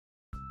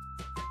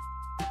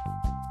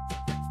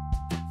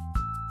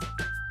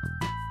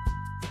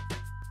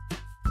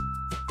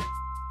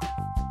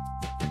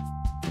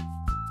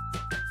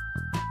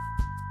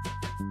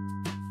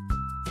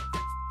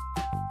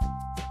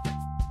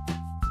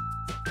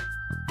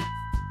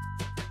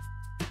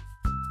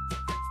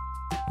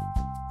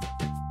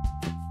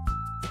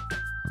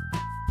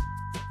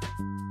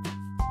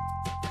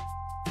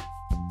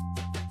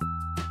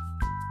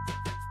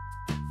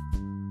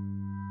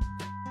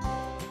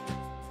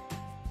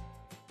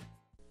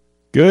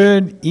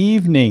Good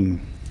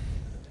evening.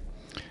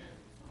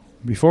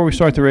 Before we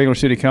start the regular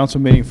city council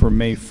meeting for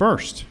May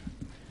 1st,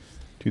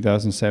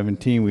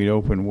 2017, we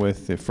open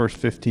with the first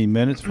 15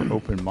 minutes for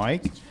open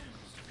mic.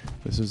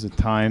 This is the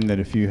time that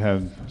if you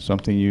have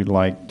something you'd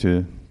like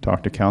to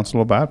talk to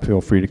council about,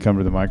 feel free to come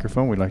to the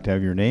microphone. We'd like to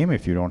have your name.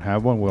 If you don't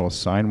have one, we'll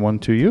assign one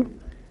to you.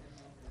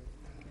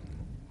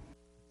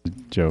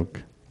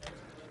 Joke.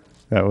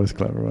 That was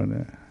clever,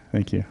 wasn't it?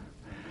 Thank you.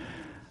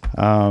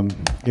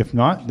 If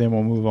not, then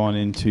we'll move on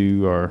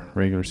into our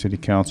regular city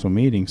council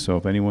meeting. So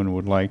if anyone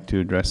would like to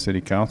address city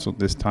council at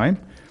this time,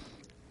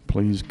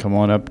 please come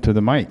on up to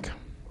the mic.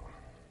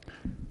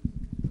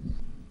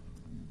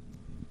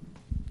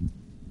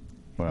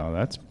 Well,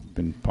 that's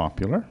been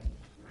popular.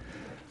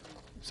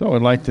 So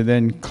I'd like to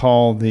then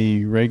call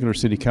the regular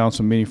city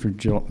council meeting for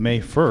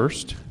May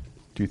 1st,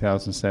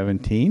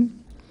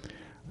 2017. I'd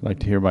like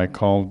to hereby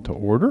call to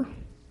order.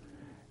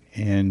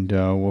 And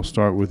we'll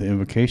start with the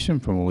invocation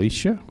from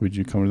Alicia. Would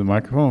you come to the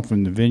microphone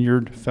from the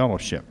Vineyard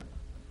Fellowship?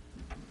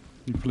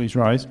 Would you please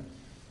rise?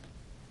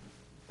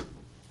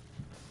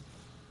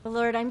 Well,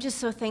 Lord, I'm just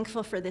so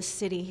thankful for this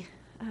city,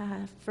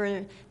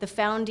 for the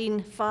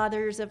founding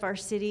fathers of our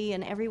city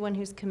and everyone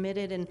who's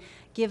committed and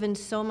given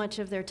so much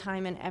of their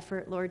time and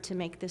effort, Lord, to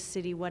make this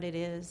city what it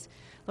is.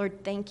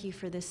 Lord, thank you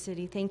for this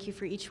city. Thank you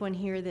for each one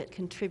here that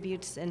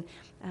contributes and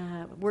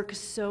works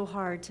so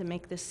hard to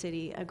make this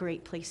city a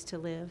great place to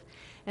live.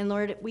 And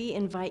Lord, we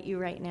invite you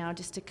right now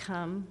just to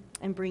come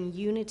and bring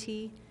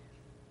unity.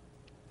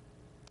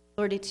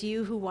 Lord, it's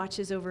you who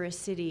watches over a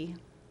city.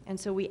 And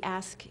so we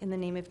ask in the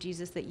name of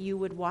Jesus that you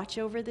would watch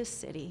over this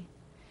city,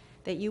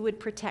 that you would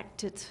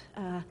protect it,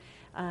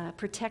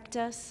 protect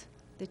us,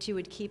 that you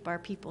would keep our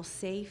people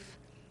safe,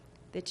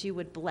 that you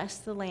would bless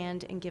the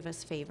land and give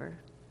us favor.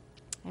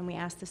 And we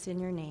ask this in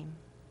your name.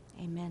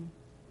 Amen.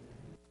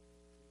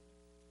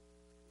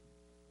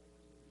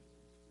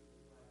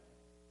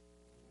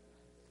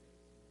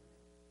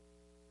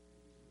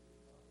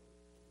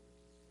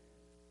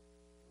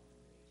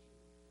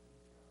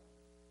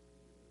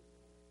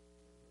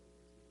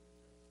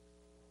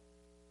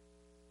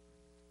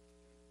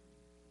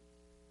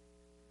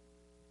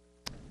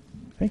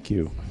 Thank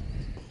you.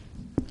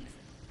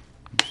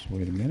 Just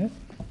wait a minute.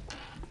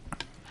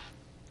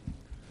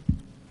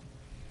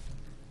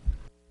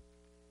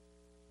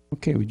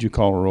 Okay, would you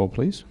call a roll,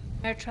 please?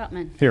 Mayor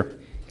Trotman. Here.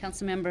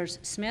 Council members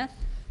Smith.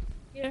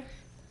 Here.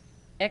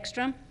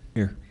 Ekstrom.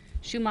 Here.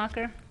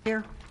 Schumacher.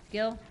 Here.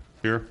 Gill.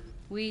 Here.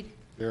 Weed.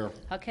 Here.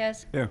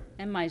 Jaquez. Here.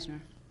 And Meisner.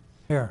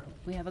 Here.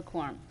 We have a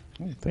quorum.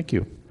 Oh, thank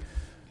you.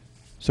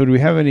 So do we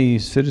have any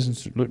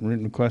citizens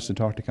written requests to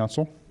talk to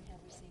council?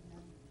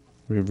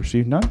 We have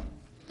received none.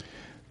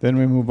 Then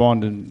we move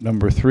on to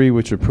number 3,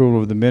 which is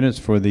approval of the minutes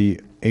for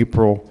the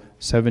April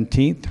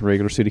 17th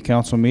regular city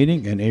council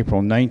meeting and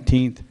April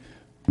 19th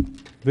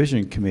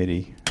vision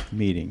committee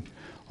meeting.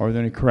 Are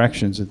there any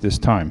corrections at this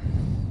time?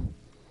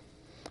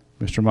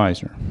 Mr.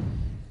 Meisner.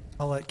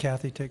 I'll let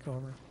Kathy take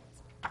over.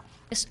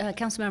 Yes,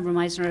 Councilmember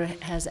Meisner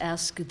has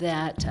asked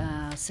that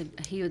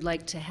he would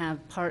like to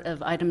have part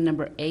of item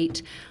number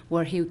 8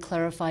 where he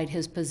clarified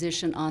his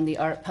position on the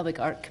Public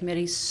Art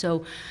Committee.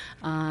 So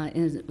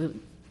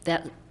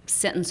that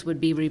sentence would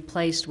be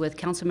replaced with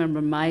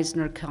Councilmember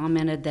Meisner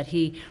commented that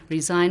he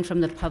resigned from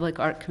the Public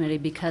Art Committee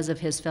because of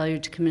his failure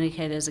to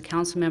communicate as a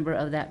council member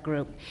of that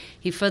group.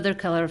 He further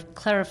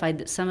clarified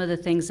that some of the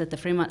things that the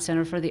Fremont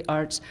Center for the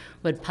Arts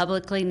would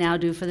publicly now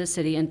do for the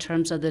city in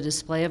terms of the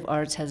display of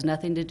arts has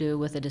nothing to do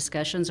with the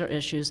discussions or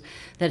issues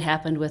that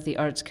happened with the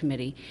Arts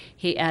Committee.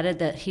 He added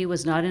that he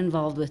was not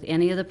involved with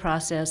any of the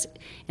process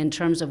in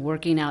terms of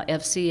working out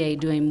FCA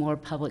doing more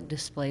public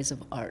displays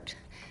of art.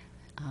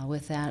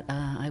 With that,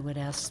 I would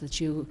ask that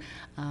you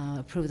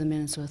approve the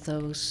minutes with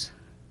those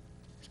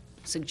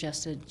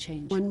suggested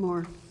changes. One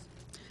more.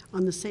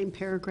 On the same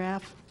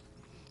paragraph,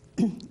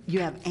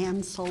 you have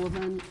Ann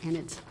Sullivan, and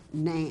it's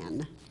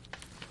Nan.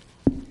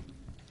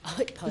 Oh,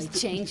 it probably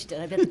changed it.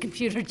 I bet the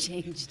computer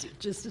changed it.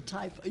 Just a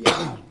typo.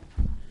 Yeah.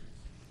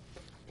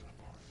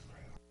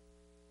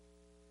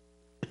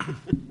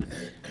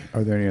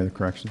 Are there any other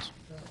corrections?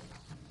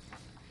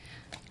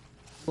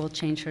 We'll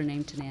change her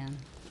name to Nan.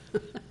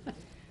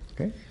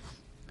 Okay.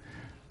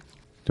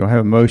 Do I have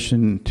a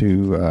motion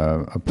to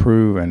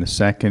approve and a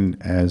second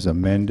as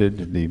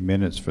amended the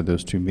minutes for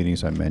those 2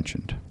 meetings I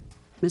mentioned?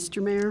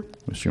 Mr. Mayor,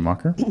 Ms.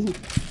 Schumacher?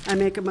 I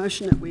make a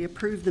motion that we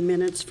approve the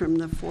minutes from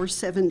the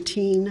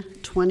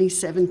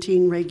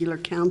 4/17/2017 regular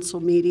council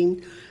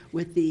meeting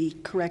with the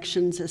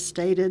corrections as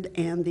stated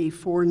and the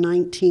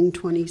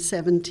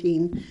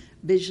 4/19/2017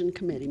 vision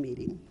committee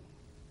meeting.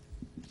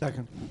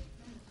 Second.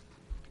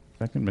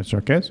 Second, Ms.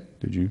 Arquez,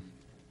 did you?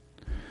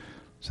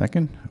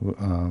 Second?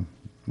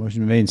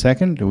 Motion made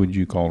second. Would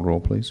you call roll,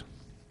 please?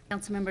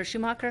 Councilmember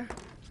Schumacher.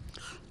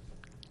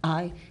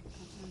 Aye.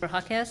 Councilmember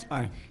Jaquez.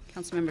 Aye.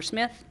 Councilmember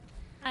Smith.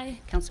 Aye.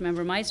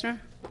 Councilmember Meisner.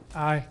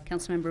 Aye.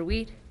 Councilmember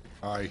Weed.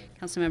 Aye.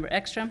 Councilmember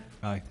Ekstrom.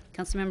 Aye.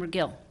 Councilmember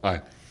Gill.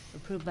 Aye.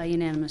 Approved by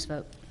unanimous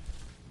vote.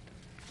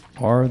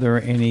 Are there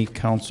any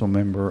council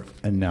member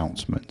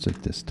announcements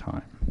at this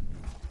time?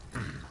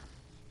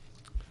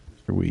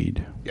 Dr.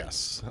 Weed.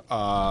 Yes,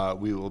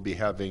 we will be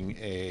having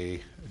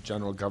a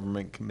general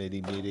government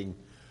committee meeting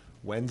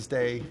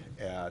Wednesday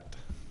at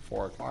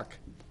 4 o'clock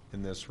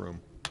in this room.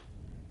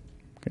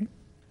 Okay.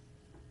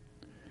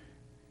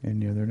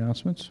 Any other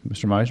announcements?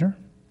 Mr. Meisner?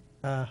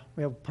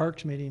 We have a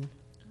Parks meeting,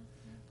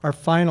 our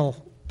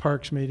final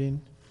Parks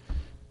meeting,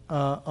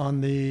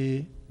 on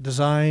the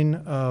design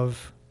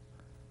of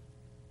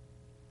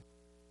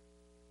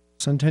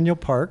Centennial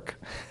Park.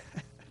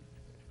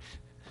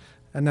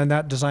 And then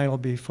that design will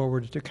be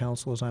forwarded to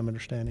council, as I'm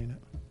understanding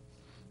it.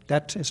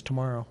 That is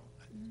tomorrow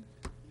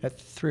at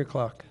 3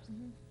 o'clock.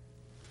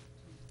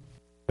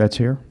 That's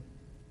here?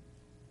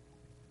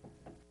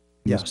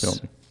 In this Yes.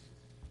 building.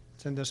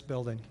 It's in this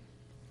building.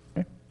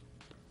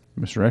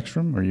 Mr.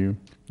 Ekstrom, are you?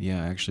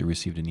 Yeah, I actually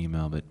received an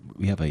email, but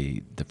we have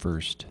the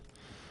first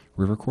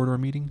River Corridor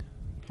meeting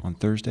on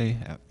Thursday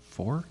at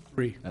 4?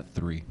 3. At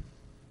 3.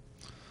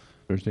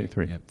 Thursday at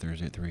 3? Yep,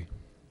 Thursday at 3.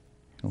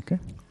 Okay.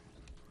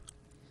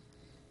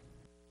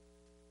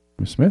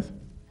 Ms. Smith?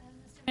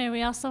 Mayor,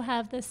 we also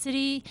have the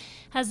city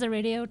has the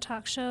radio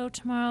talk show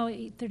tomorrow at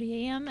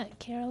 8:30 a.m. at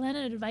Carolyn.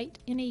 I'd invite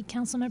any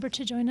council member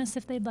to join us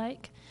if they'd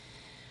like.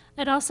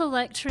 I'd also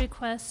like to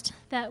request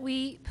that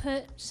we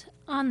put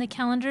on the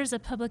calendars a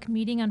public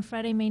meeting on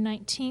Friday, May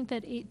 19th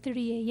at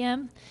 8:30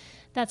 a.m.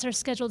 That's our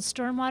scheduled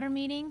stormwater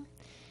meeting.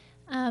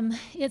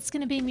 It's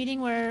going to be a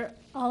meeting where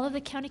all of the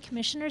county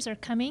commissioners are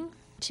coming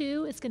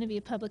to. It's going to be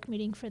a public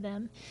meeting for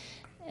them.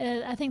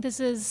 I think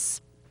this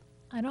is,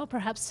 I don't know,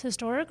 perhaps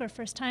historic or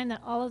first time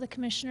that all of the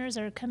commissioners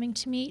are coming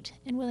to meet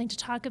and willing to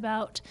talk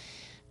about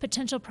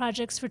potential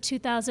projects for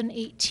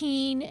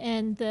 2018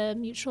 and the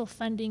mutual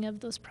funding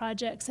of those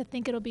projects. I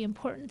think it'll be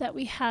important that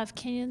we have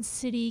Canyon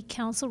City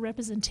Council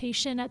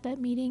representation at that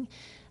meeting.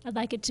 I'd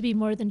like it to be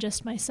more than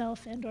just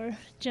myself and or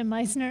Jim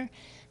Meisner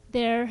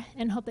there,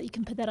 and hope that you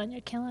can put that on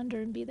your calendar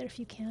and be there if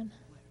you can.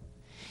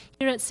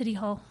 Here at City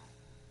Hall,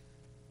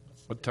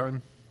 What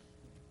time?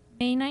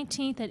 May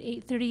 19th at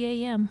 8:30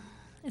 a.m.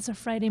 It's a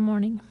Friday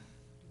morning.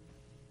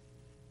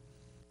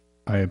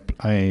 I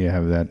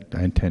have that.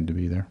 I intend to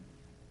be there.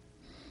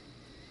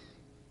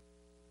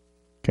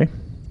 Okay.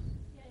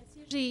 Yeah, it's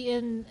usually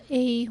in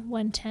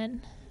A110.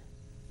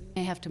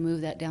 May have to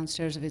move that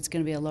downstairs if it's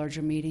going to be a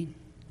larger meeting.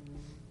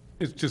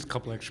 It's just a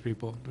couple extra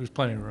people. There's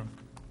plenty of room.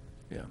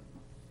 Yeah.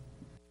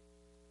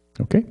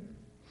 Okay.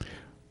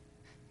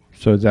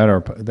 So is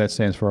that that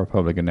stands for our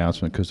public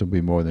announcement, because there'll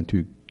be more than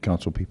 2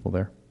 council people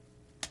there.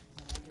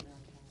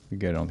 We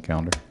get it on the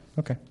calendar.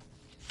 Okay.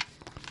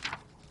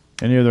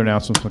 Any other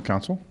announcements from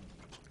council?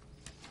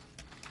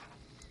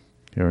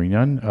 Hearing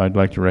none, I'd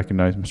like to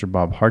recognize Mr.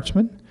 Bob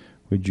Hartzman.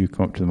 Would you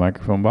come up to the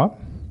microphone, Bob?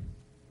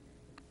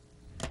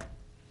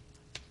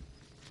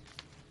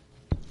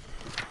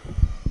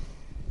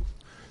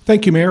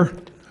 Thank you, Mayor.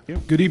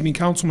 Good evening,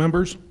 council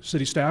members,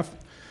 city staff.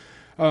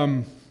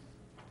 I'll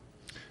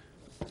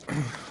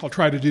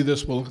try to do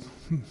this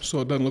so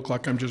it doesn't look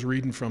like I'm just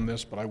reading from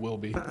this, but I will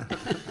be.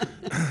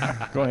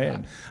 Go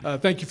ahead.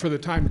 Thank you for the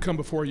time to come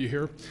before you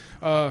here.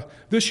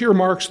 This year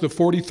marks the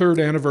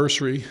 43rd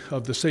anniversary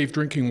of the Safe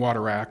Drinking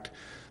Water Act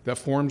that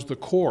forms the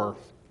core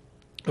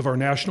of our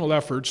national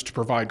efforts to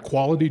provide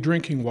quality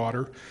drinking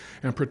water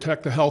and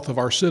protect the health of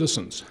our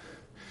citizens.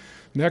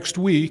 Next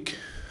week,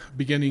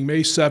 beginning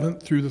May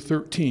 7th through the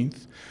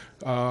 13th,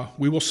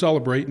 we will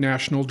celebrate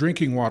National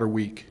Drinking Water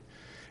Week,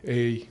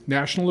 a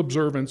national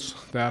observance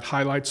that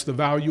highlights the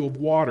value of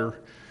water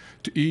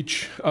to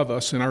each of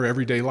us in our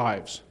everyday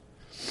lives.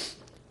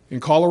 In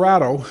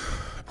Colorado,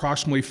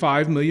 approximately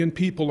 5 million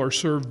people are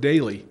served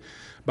daily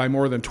by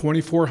more than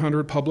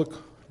 2,400 public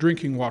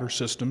drinking water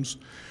systems,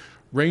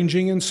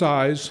 ranging in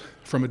size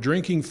from a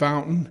drinking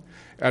fountain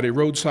at a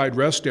roadside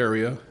rest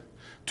area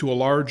to a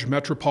large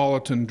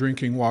metropolitan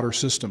drinking water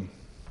system.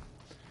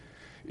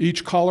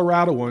 Each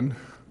Coloradoan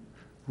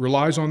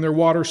relies on their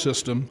water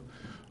system,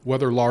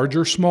 whether large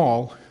or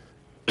small,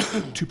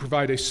 to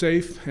provide a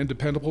safe and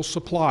dependable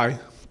supply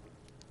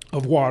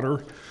of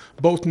water,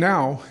 both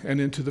now and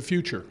into the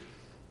future.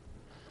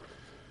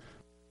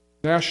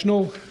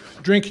 National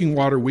Drinking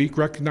Water Week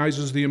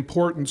recognizes the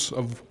importance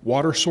of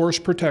water source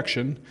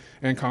protection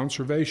and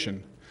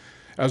conservation,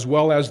 as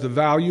well as the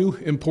value,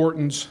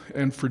 importance,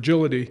 and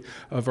fragility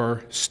of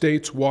our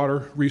state's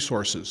water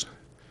resources.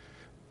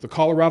 The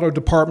Colorado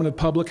Department of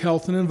Public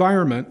Health and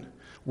Environment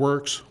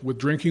works with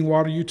drinking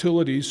water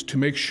utilities to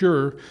make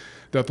sure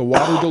that the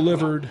water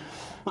delivered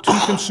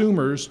to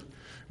consumers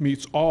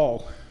meets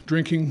all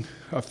drinking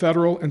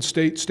federal and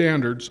state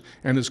standards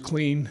and is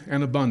clean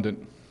and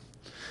abundant.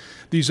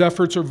 These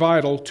efforts are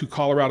vital to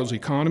Colorado's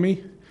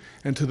economy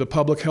and to the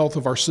public health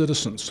of our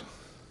citizens.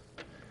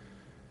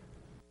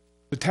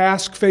 The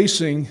task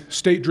facing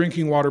state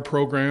drinking water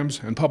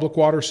programs and public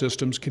water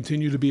systems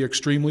continue to be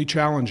extremely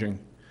challenging,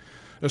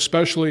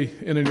 especially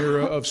in an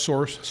era of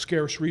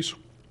scarce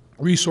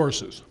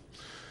resources.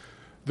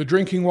 The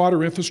drinking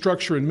water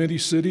infrastructure in many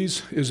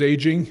cities is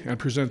aging and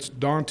presents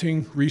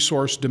daunting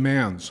resource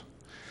demands.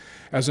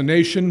 As a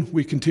nation,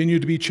 we continue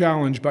to be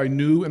challenged by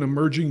new and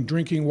emerging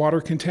drinking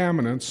water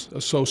contaminants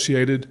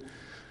associated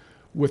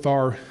with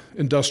our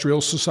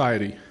industrial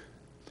society.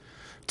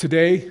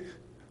 Today,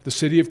 the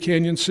City of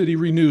Canyon City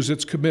renews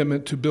its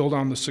commitment to build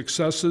on the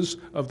successes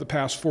of the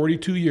past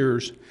 42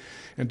 years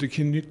and to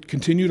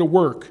continue to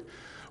work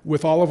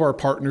with all of our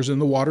partners in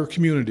the water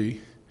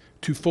community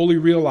to fully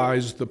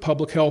realize the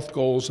public health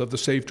goals of the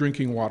Safe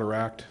Drinking Water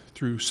Act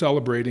through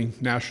celebrating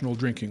National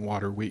Drinking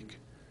Water Week.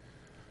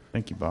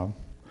 Thank you, Bob.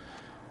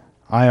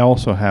 I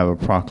also have a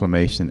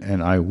proclamation,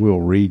 and I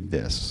will read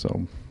this,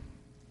 so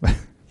I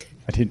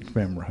didn't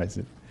memorize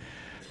it.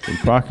 A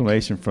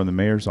proclamation from the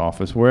mayor's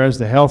office. Whereas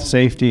the health,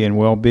 safety, and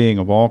well-being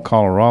of all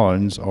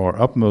Coloradans are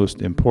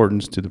utmost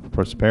importance to the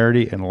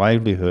prosperity and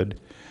livelihood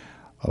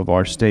of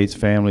our state's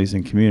families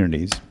and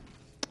communities.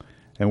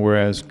 And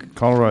whereas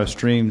Colorado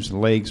streams,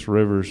 lakes,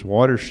 rivers,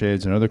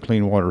 watersheds, and other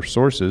clean water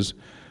sources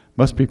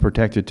must be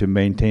protected to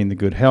maintain the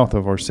good health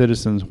of our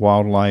citizens,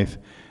 wildlife,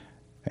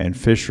 and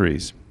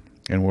fisheries.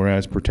 And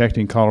whereas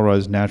protecting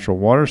Colorado's natural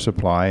water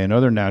supply and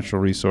other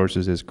natural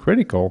resources is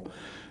critical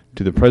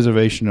to the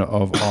preservation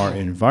of our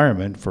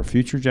environment for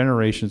future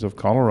generations of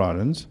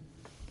Coloradans,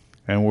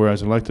 and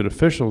whereas elected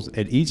officials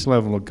at each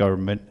level of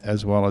government,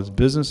 as well as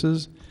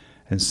businesses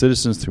and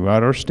citizens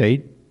throughout our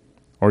state,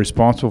 are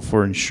responsible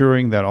for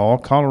ensuring that all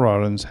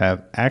Coloradans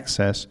have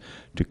access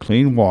to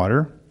clean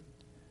water,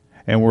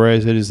 and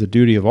whereas it is the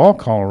duty of all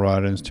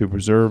Coloradans to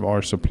preserve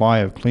our supply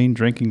of clean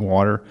drinking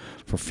water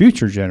for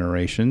future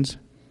generations,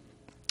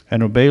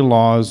 and obey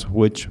laws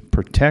which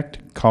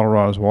protect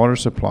Colorado's water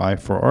supply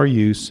for our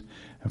use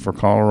and for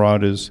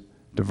Colorado's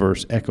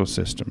diverse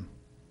ecosystem.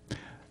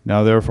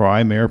 Now therefore,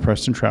 I, Mayor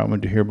Preston Troutman,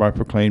 do hereby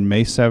proclaim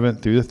May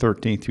 7th through the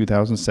 13th,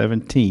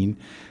 2017,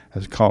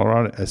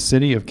 as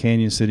City of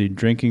Canyon City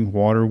Drinking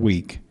Water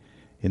Week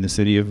in the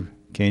City of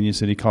Canyon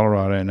City,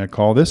 Colorado, and I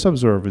call this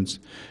observance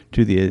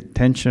to the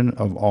attention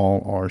of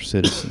all our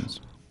citizens.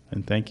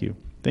 And thank you.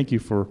 Thank you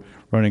for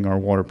running our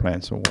water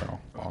plant so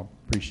well. I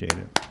appreciate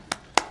it.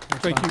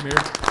 Thank you, Mayor.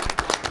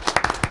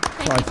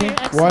 So I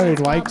think what I'd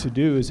like to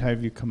do is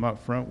have you come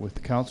up front with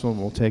the council, and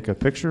we'll take a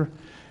picture,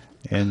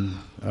 and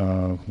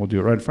we'll do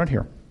it right in front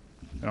here.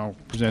 And I'll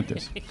present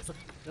this.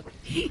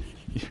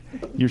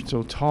 You're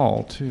so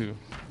tall, too.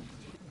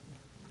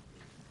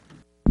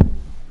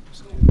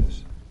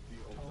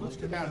 Let's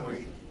get down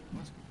and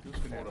let's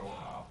get down.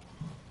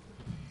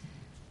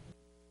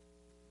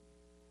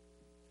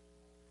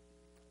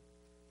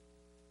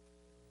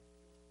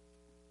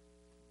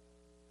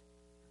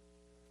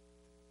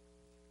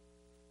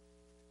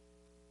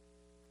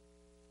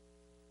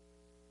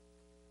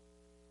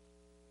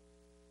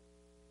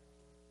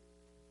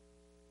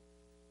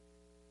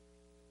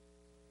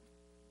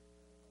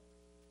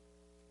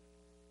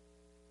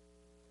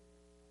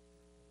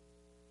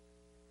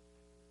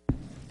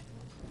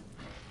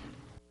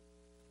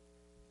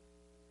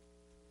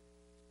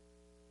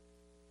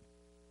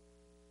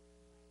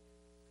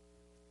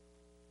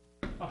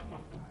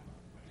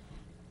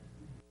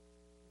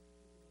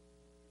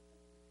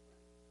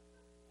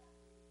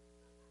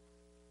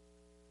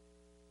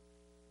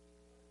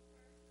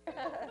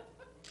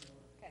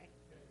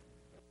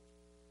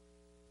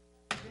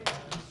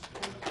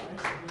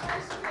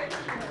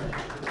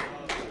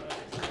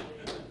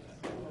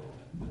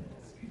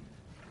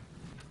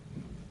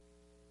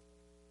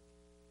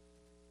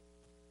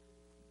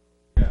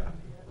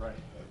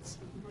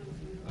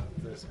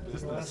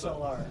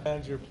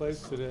 Manage your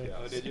place today.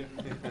 Oh, did you?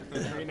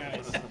 Very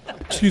nice.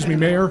 Excuse me,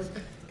 Mayor.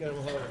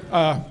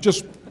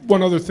 Just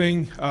one other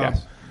thing.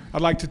 Yes.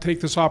 I'd like to take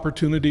this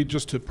opportunity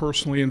just to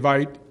personally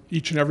invite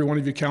each and every one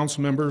of you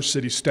council members,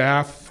 city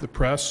staff, the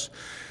press,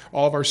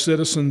 all of our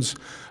citizens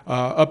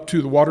up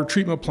to the water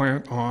treatment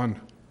plant on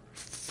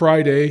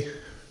Friday,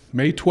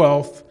 May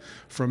 12th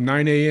from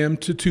 9 a.m.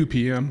 to 2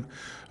 p.m.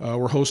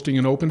 We're hosting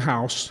an open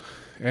house,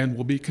 and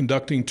we'll be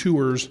conducting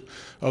tours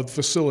of the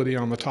facility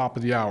on the top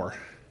of the hour,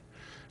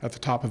 at the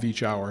top of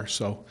each hour.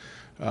 So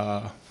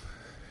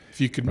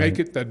if you could make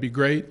it, that'd be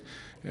great,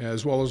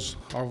 as well as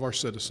all of our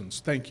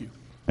citizens. Thank you.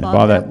 And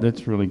Bob,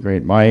 that's really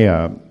great.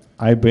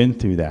 I've been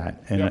through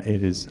that, and Yep.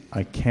 it is,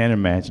 I can't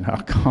imagine how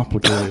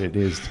complicated it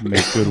is to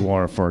make good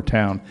water for our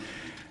town.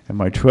 And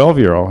my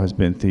 12-year-old has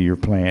been through your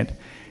plant.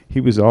 He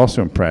was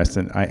also impressed,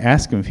 and I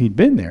asked him if he'd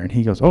been there, and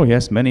he goes, oh,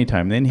 yes, many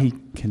times. Then he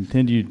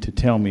continued to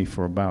tell me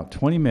for about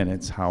 20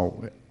 minutes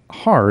how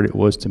hard it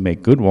was to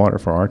make good water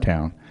for our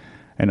town.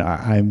 And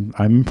I'm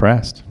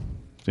impressed.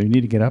 So you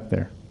need to get up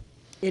there.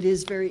 It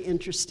is very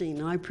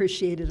interesting. I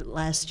appreciated it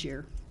last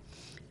year.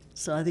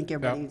 So I think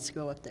everybody Yep. needs to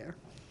go up there.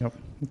 Yep,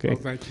 okay. Well,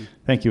 thank you.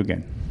 Thank you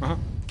again. Uh-huh.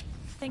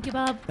 Thank you,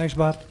 Bob. Thanks,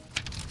 Bob.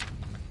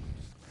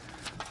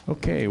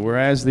 Okay,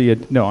 whereas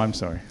no, I'm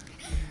sorry.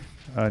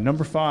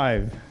 Number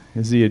 5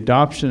 is the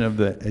adoption of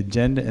the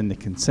agenda and the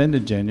consent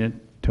agenda.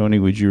 Tony,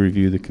 would you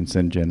review the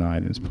consent agenda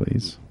items,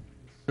 please?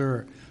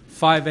 Sure.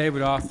 5A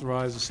would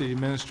authorize the city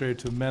administrator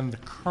to amend the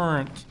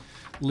current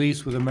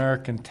lease with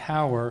American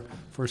Tower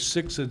for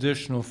 6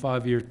 additional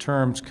 5-year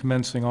terms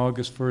commencing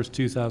August 1st,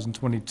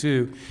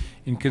 2022.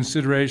 In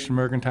consideration,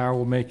 American Tower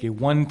will make a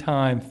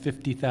one-time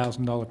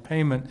 $50,000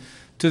 payment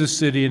to the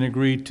city and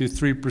agreed to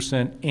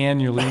 3%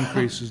 annual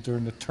increases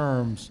during the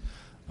terms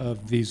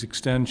of these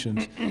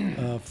extensions.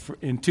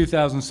 In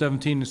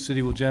 2017, the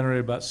city will generate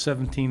about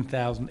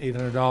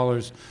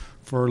 $17,800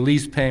 for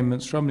lease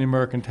payments from the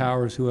American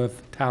Towers who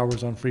have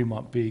towers on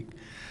Fremont Peak.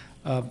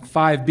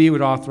 5B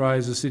would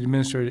authorize the city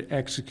administrator to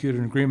execute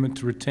an agreement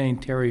to retain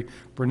Terry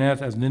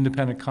Burnett as an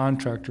independent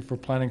contractor for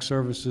planning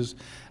services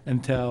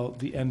until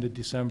the end of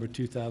December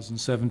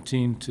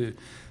 2017 to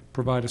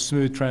provide a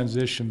smooth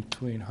transition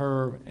between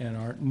her and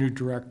our new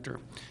director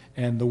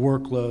and the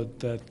workload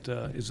that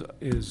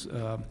is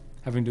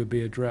having to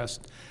be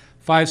addressed.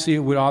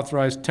 5C would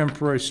authorize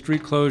temporary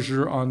street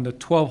closure on the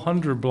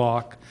 1200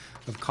 block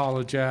of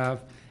College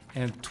Ave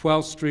and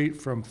 12th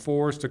Street from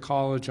Forest to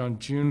College on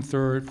June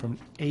 3rd from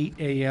 8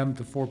 a.m.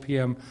 to 4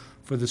 p.m.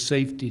 for the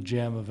Safety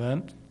Jam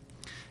event.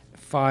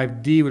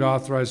 5D would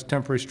authorize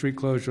temporary street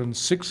closure on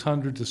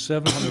 600 to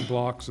 700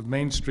 blocks of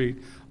Main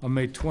Street on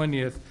May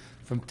 20th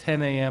from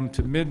 10 a.m.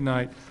 to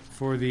midnight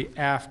for the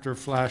After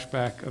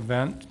Flashback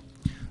event.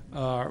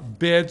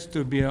 Bids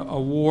to be an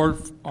award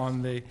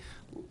on the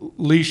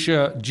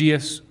Leisha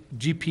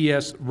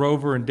GPS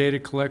rover and data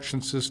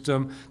collection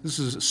system. This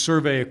is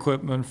survey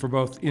equipment for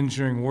both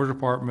engineering and war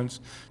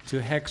departments to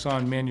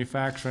Hexon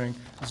Manufacturing.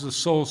 This is a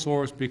sole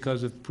source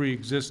because of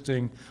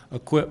pre-existing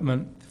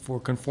equipment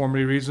for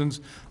conformity reasons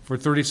for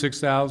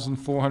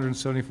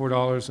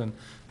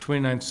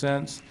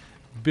 $36,474.29.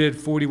 Bid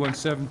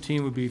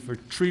 4117 would be for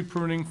tree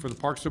pruning for the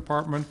Parks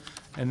Department,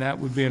 and that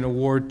would be an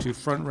award to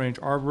Front Range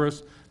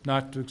Arborists,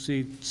 not to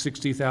exceed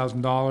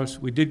 $60,000.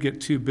 We did get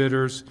 2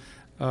 bidders.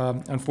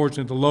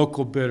 Unfortunately, the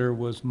local bidder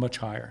was much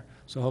higher.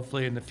 So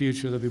hopefully in the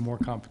future there'll be more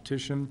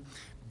competition.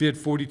 Bid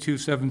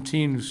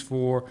 4217 is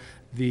for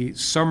the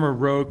Summer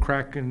Road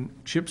Crack and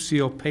Chip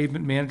Seal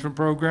Pavement Management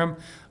Program.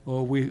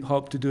 Well, we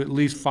hope to do at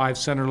least 5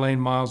 center lane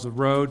miles of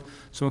road.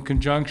 So in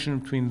conjunction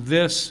between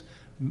this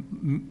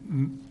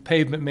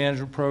pavement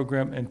management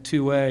program and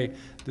 2A,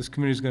 this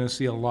community is going to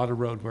see a lot of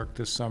road work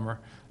this summer.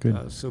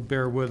 So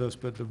bear with us,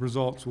 but the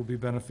results will be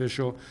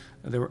beneficial.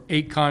 There were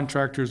 8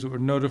 contractors that were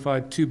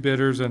notified, 2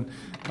 bidders, and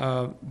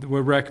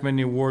we're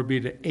recommending the award be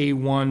to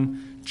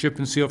A1 Chip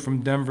and Seal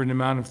from Denver in the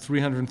amount of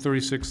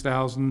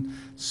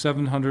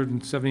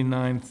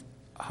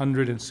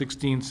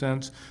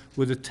 $336,779.16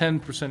 with a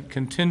 10%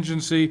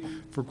 contingency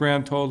for a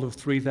grand total of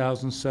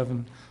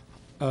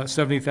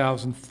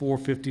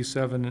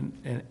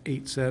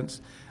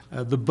 $70,457.08.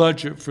 The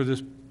budget for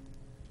this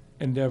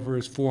endeavor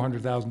is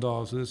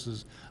 $400,000. So this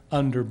is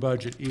under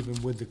budget even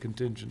with the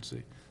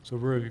contingency. So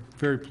we're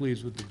very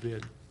pleased with the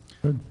bid.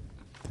 Good.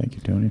 Thank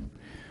you, Tony.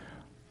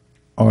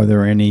 Are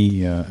there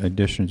any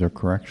additions or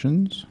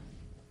corrections?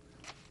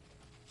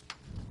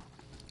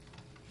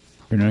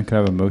 Hearing none, could I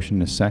have a motion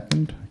and a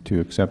second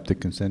to accept the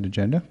consent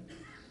agenda?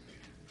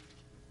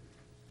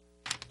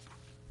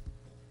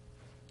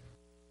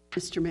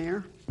 Mr.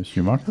 Mayor,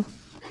 Mr. Marco?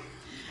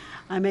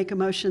 I make a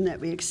motion that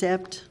we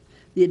accept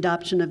the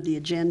adoption of the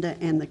agenda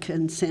and the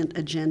consent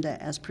agenda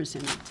as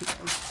presented today.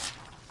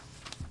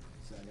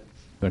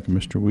 Second,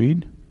 Mr.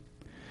 Weed.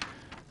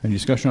 Any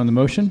discussion on the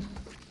motion?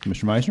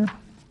 Mr. Meisner? I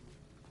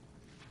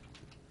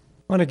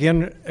want to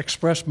again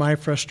express my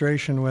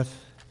frustration with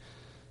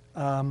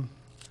the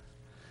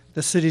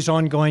city's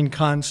ongoing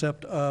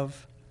concept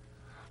of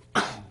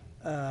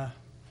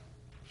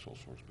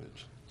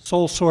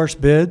sole source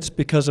bids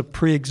because of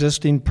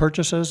pre-existing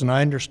purchases, and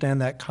I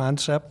understand that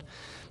concept.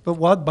 But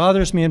what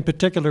bothers me in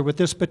particular with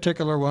this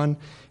particular one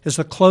is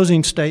the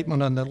closing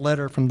statement on the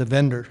letter from the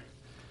vendor.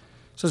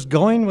 It says,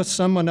 going with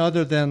someone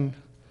other than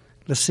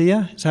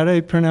Lycia, is that how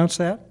you pronounce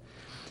that?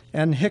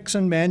 And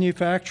Hickson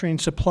Manufacturing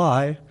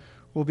Supply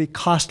will be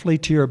costly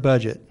to your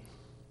budget.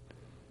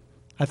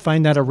 I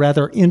find that a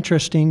rather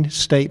interesting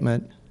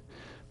statement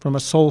from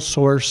a sole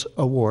source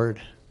award.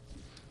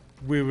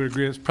 We would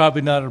agree it's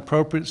probably not an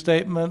appropriate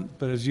statement,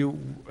 but as you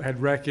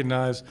had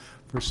recognized,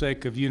 for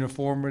sake of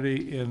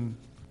uniformity in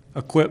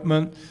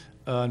equipment,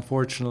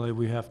 unfortunately,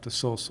 we have to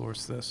sole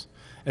source this.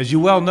 As you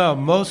well know,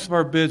 most of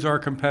our bids are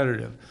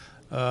competitive,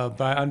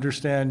 but I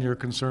understand your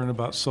concern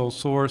about sole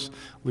source.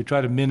 We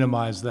try to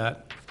minimize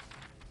that.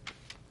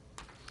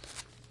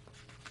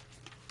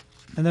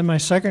 And then my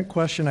second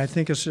question, I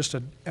think, is just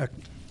I'm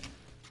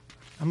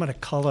going to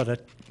call it a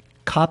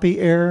copy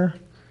error.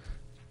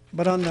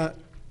 But on the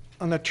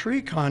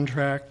tree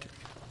contract,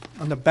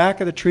 on the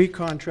back of the tree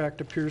contract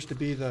appears to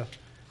be the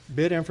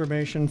bid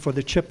information for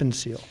the chip and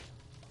seal.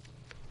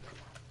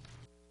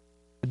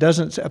 It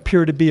doesn't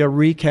appear to be a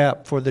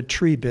recap for the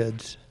tree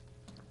bids,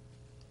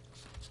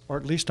 or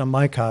at least on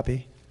my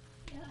copy.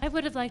 Yeah, I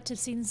would have liked to have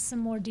seen some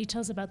more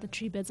details about the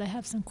tree bids. I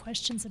have some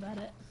questions about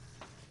it.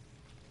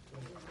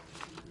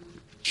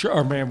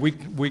 Sure, man.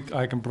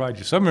 I can provide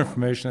you some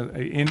information.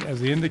 As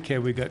they indicate,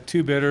 we got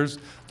 2 bidders.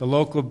 The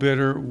local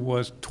bidder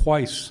was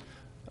twice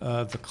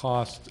the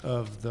cost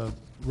of the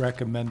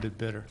recommended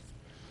bidder.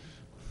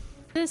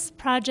 This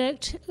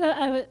project,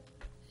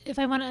 if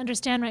I want to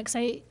understand right, because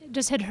I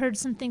just had heard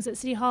some things at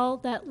City Hall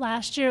that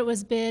last year it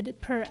was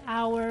bid per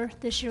hour,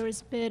 this year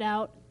was bid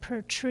out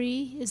per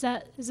tree. Is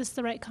this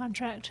the right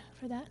contract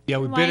for that? Yeah,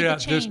 we Why bid it the out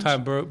this change?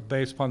 time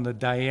based upon the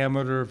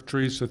diameter of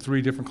trees, so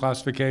 3 different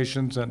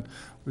classifications, and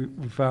we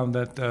found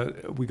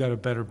that we got a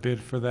better bid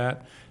for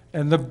that.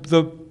 And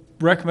the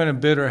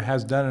recommended bidder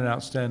has done an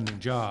outstanding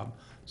job,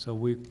 so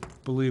we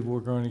believe we're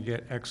going to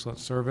get excellent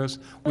service.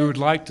 We would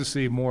like to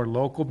see more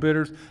local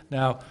bidders.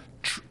 Now,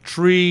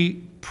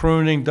 tree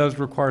pruning does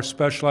require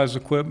specialized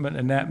equipment,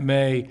 and that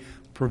may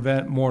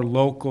prevent more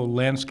local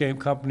landscape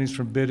companies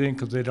from bidding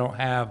because they don't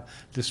have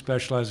this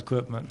specialized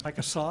equipment. Like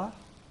a saw?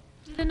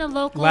 Didn't a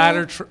local,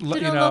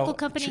 you know, local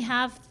company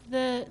have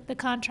the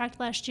contract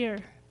last year?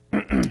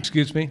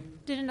 Excuse me?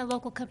 Didn't a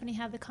local company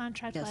have the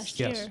contract Yes. last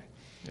Yes. year?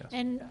 Yes.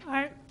 And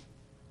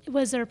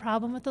was there a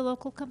problem with the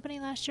local company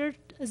last year?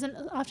 Isn't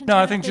often? No,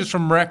 I think just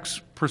from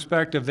Rex's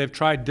perspective, they've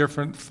tried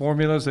different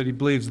formulas that he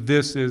believes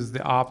this is the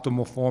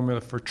optimal formula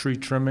for tree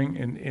trimming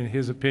in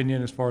his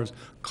opinion as far as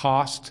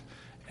cost.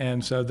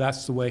 And so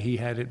that's the way he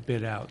had it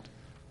bid out.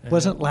 And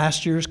Wasn't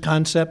last year's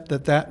concept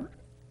that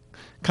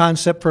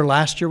concept for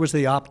last year was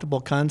the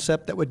optimal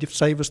concept that would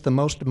save us the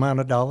most amount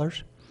of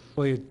dollars?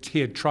 Well, he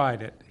had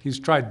tried it. He's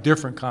tried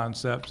different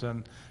concepts,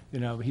 and, you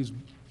know, he's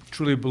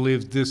truly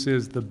believes this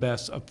is the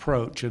best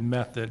approach and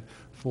method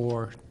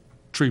for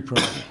tree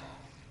pruning.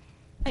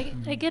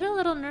 I get a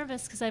little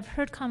nervous because I've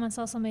heard comments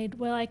also made,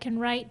 well, I can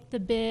write the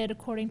bid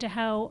according to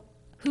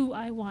who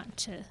I want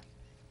to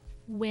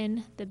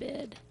win the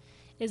bid.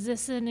 Is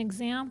this an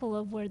example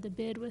of where the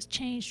bid was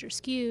changed or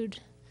skewed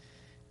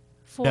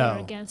for or No,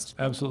 against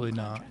absolutely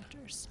local not.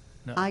 contractors?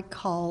 No. I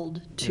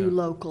called 2 Yeah.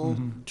 local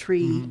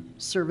tree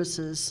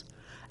services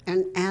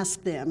and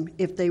asked them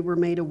if they were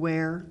made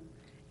aware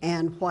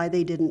and why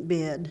they didn't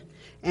bid.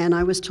 And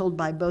I was told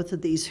by both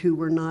of these who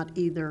were not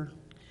either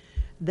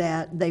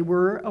that they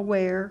were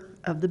aware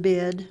of the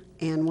bid,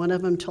 and one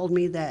of them told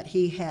me that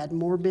he had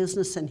more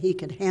business than he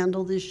could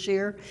handle this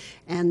year,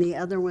 and the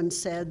other one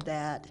said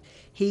that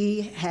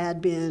he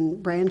had been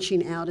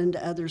branching out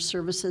into other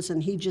services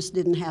and he just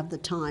didn't have the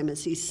time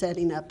as he's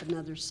setting up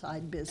another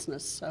side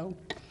business. So,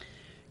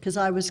 because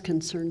I was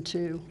concerned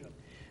too,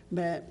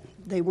 but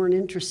they weren't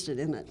interested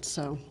in it,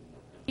 so.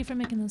 Thank you for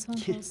making those phone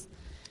calls.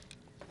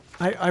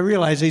 I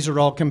realize these are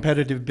all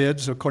competitive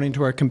bids according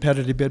to our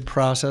competitive bid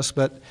process,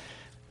 but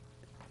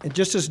it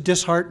just is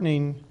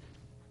disheartening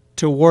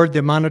to award the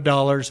amount of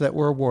dollars that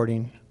we're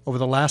awarding over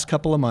the last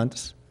couple of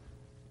months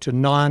to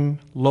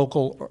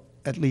non-local, or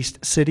at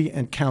least city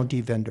and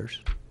county vendors.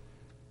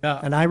 Yeah.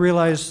 And I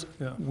realize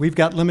Yeah. we've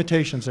got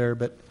limitations there,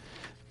 but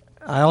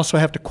I also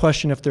have to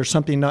question if there's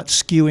something not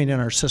skewing in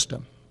our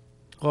system.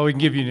 Well, we can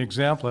give you an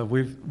example.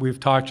 We've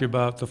talked to you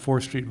about the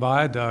 4th Street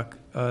Viaduct.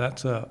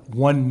 That's a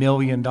 $1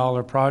 million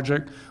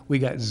project. We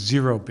got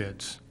 0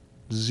 bids.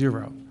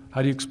 0.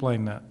 How do you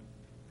explain that?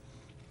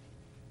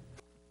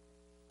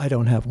 I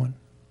don't have one.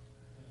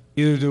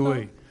 Either do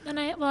we. And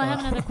I have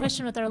another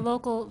question with our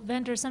local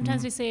vendors.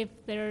 Sometimes we say if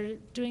they're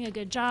doing a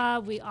good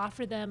job, we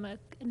offer them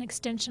an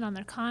extension on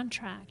their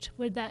contract.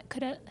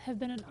 Could it have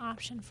been an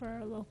option for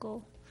our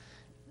local?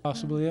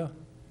 Possibly, yeah.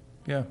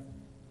 Yeah.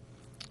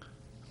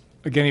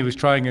 Again, he was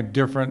trying a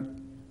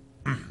different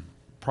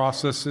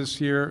process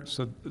this year,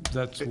 so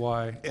that's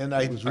why And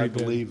it was I rebid.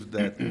 believe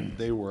that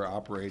they were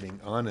operating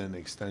on an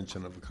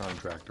extension of the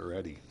contract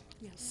already.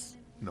 Yes.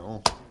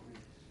 No?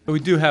 But we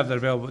do have that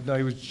available.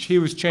 No, he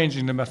was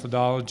changing the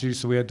methodology,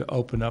 so we had to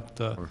open up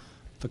the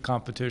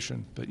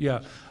competition. But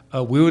yeah,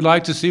 we would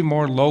like to see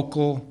more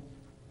local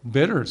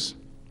bidders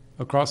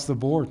across the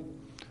board,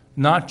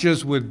 not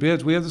just with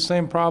bids. We have the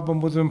same problem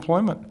with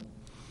employment.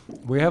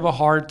 We have a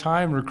hard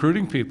time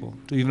recruiting people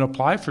to even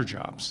apply for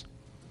jobs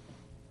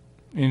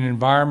in an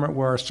environment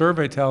where our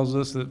survey tells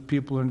us that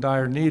people are in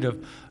dire need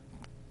of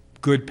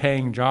good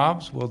paying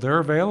jobs. Well, they're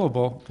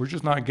available. We're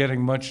just not getting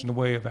much in the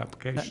way of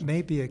applications. That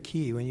may be a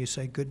key when you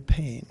say good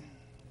paying.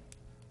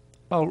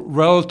 Well,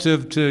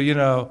 relative to, you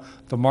know,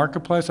 the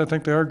marketplace, I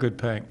think they are good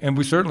paying. And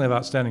we certainly have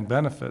outstanding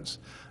benefits.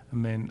 I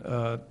mean,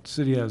 the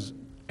city has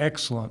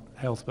excellent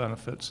health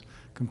benefits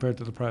compared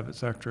to the private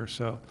sector.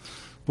 So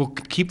we'll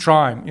keep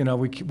trying. You know,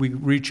 we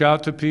reach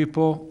out to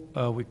people,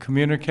 we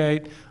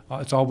communicate.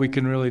 It's all we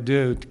can really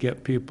do to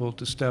get people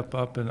to step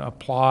up and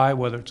apply,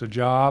 whether it's a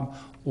job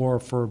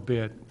or for a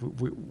bid.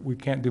 We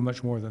can't do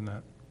much more than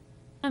that.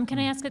 Can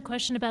I ask a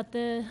question about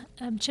the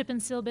chip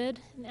and seal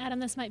bid? And Adam,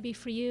 this might be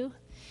for you.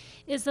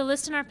 Is the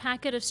list in our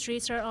packet of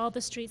streets, are all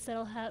the streets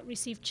that'll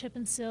receive chip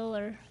and seal,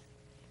 or?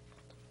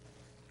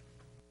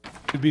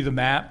 It'd be the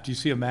map. Do you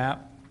see a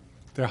map?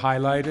 They're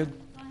highlighted?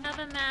 I have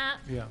a map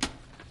Yeah.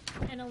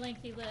 and a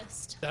lengthy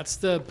list. That's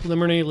the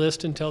preliminary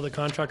list until the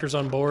contractor's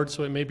on board,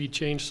 so it may be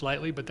changed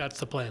slightly, but that's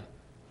the plan.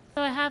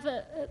 So I have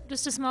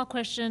just a small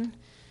question.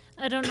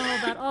 I don't know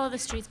about all of the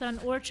streets, but on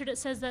Orchard it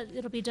says that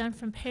it'll be done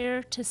from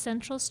Pear to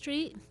Central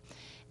Street.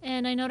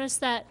 And I noticed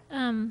that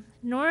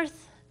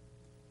north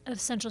of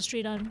Central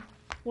Street on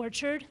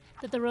Orchard,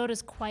 that the road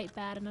is quite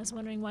bad, and I was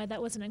wondering why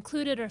that wasn't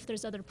included, or if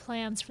there's other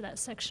plans for that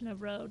section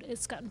of road.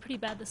 It's gotten pretty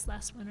bad this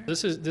last winter.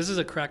 This is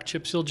a crack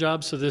chip seal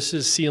job, so this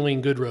is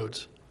sealing good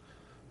roads,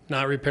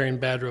 not repairing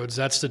bad roads.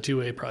 That's the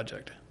 2A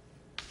project.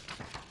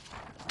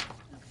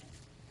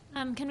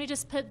 Can we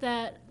just put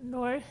that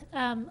north,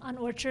 on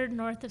Orchard,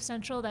 north of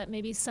Central, that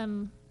maybe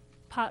some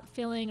pot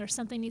filling or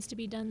something needs to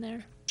be done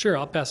there? Sure,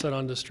 I'll pass that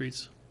on to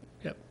streets.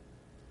 Yep.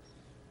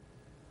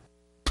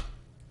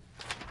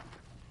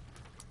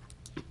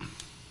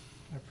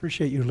 I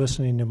appreciate you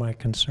listening to my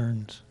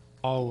concerns.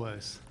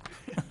 Always.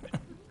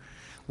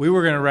 We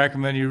were going to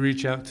recommend you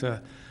reach out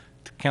to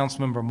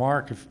Councilmember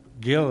Mark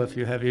Gill if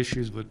you have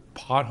issues with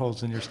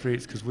potholes in your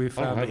streets, because we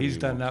found that he's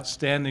done an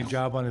outstanding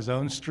job on his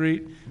own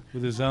street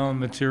with his own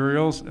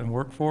materials and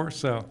workforce,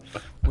 so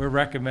we're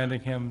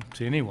recommending him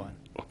to anyone.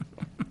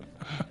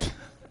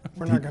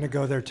 We're not going to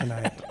go there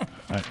tonight.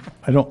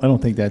 I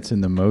don't think that's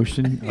in the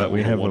motion that That we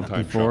was a have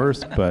one-time before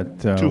us, but we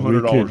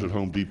 $200 could- at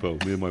Home Depot.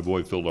 Me and my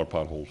boy filled our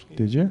potholes.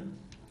 Did you?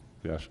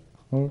 Yes.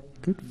 Oh,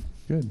 good.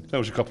 That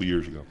was a couple of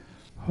years ago.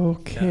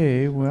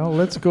 Okay, well,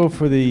 let's go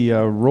for the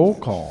roll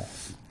call.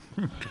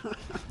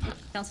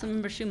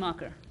 Councilmember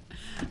Schumacher.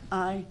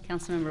 Aye.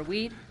 Councilmember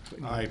Weed.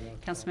 Aye.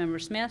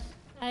 Councilmember Smith.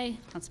 Aye.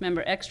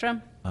 Councilmember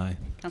Ekstrom. Aye.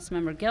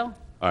 Councilmember Gill.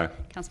 Aye.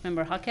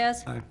 Councilmember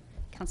Jaquez. Aye.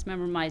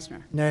 Councilmember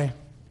Meisner. Nay.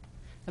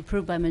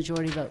 Approved by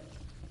majority vote.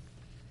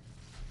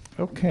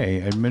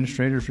 Okay,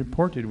 administrators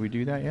report. Did we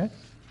do that yet?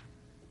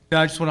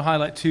 I just want to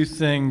highlight two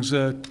things.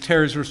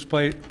 Terry's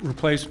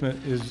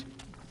replacement is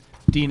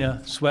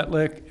Dina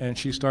Swetlick, and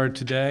she started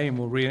today, and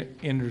we'll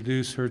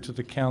reintroduce her to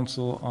the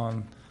council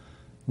on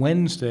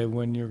Wednesday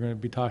when you're going to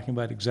be talking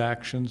about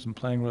exactions and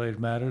planning-related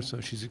matters, so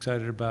she's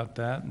excited about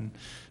that, and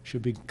she'll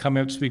be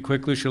coming up to speed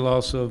quickly. She'll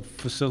also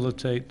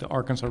facilitate the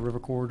Arkansas River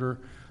Corridor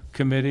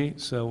Committee,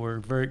 so we're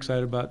very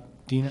excited about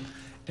Dina.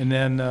 And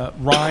then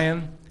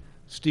Ryan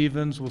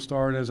Stevens will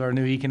start as our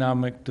new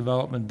Economic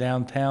Development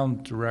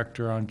Downtown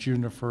Director on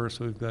June the 1st,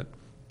 so we've got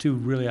two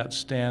really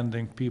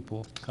outstanding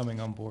people coming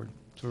on board,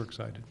 so we're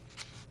excited.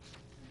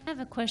 I have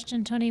a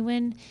question, Tony.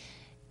 When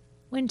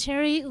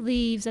Terry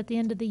leaves at the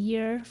end of the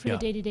year for Yeah. the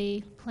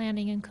day-to-day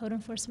planning and code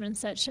enforcement and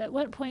such, at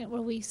what point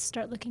will we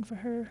start looking for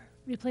her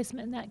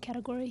replacement in that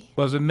category?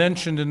 Well, as I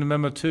mentioned in the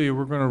memo to you,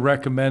 we're going to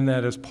recommend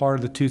that as part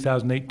of the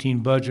 2018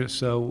 budget,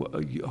 so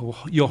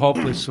you'll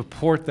hopefully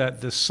support that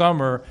this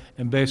summer,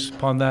 and based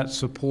upon that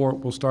support,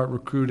 we'll start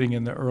recruiting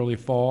in the early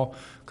fall,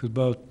 because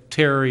both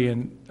Terry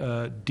and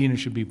Dina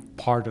should be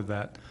part of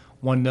that.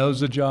 One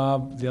knows the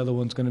job, the other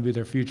one's going to be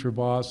their future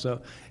boss,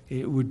 so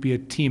it would be a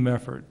team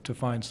effort to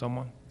find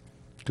someone,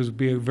 because it would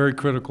be a very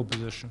critical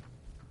position.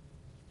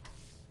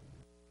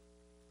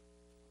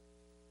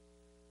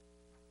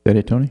 Is that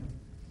it, Tony?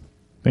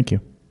 Thank you.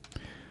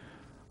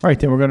 All right,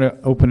 then we're going to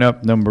open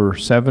up number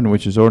 7,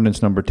 which is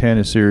ordinance number 10,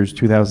 is series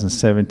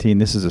 2017.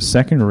 This is a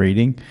second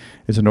reading.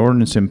 It's an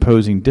ordinance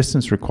imposing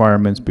distance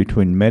requirements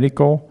between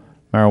medical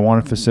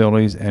marijuana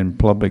facilities and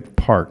public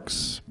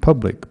parks.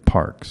 Public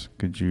parks.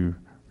 Could you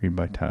read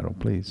by title,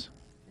 please?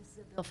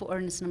 Bill for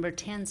ordinance number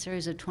 10,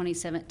 series of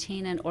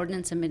 2017, an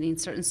ordinance amending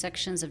certain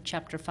sections of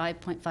chapter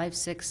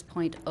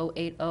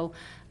 5.56.080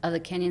 of the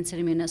Canyon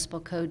City Municipal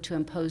Code to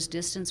impose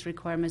distance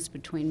requirements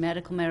between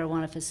medical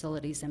marijuana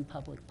facilities and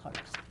public parks.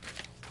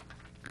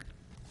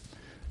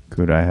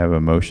 Could I have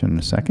a motion and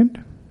a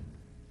second?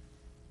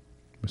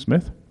 Ms.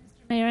 Smith?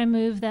 Mayor, I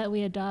move that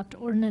we adopt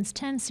ordinance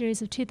 10,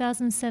 series of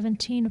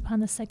 2017 upon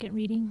the second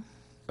reading.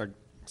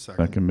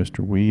 Second, Mr.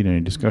 Weed. Any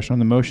discussion on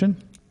the motion?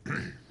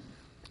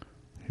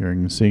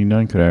 Hearing and seeing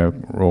none, could I have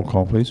a roll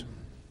call, please?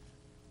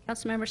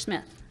 Councilmember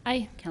Smith.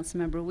 Aye.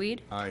 Councilmember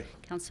Weed. Aye.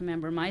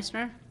 Councilmember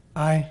Meisner.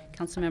 Aye.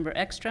 Councilmember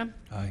Ekstrom.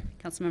 Aye.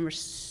 Councilmember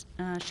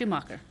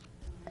Schumacher.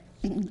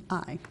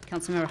 Aye.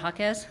 Councilmember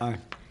Jaquez. Aye.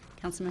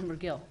 Councilmember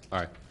Gill.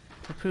 Aye.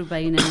 Approved by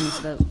unanimous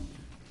vote.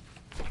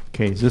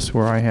 Okay, is this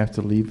where I have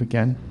to leave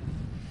again?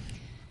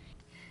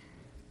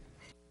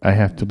 I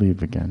have to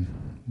leave again.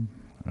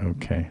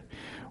 Okay.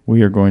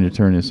 We are going to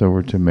turn this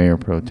over to Mayor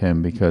Pro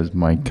Tem because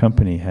my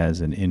company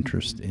has an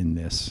interest in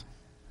this.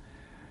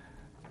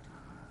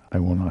 I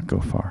will not go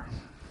far.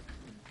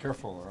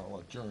 Careful or I'll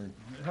adjourn.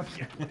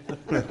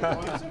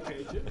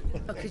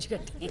 Oh, could you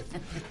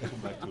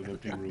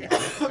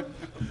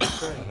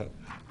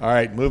All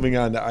right, moving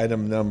on to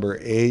item number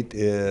 8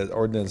 is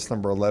ordinance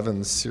number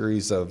 11,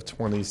 series of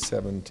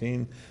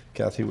 2017.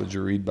 Kathy, would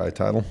you read by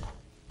title?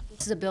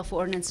 This is a bill for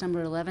ordinance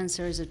number 11,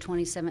 series of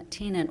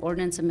 2017, an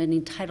ordinance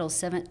amending Title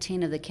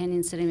 17 of the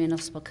Canyon City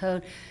Municipal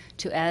Code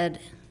to add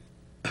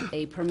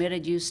a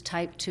permitted use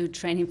Type 2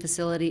 training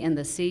facility in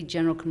the C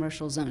General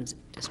Commercial Zones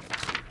District.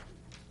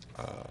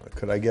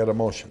 Could I get a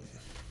motion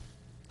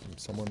from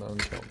someone on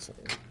council?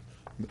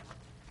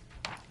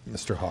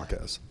 Mr.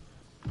 Jaquez.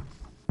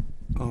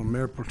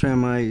 Mayor Pro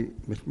Tem, I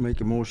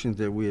make a motion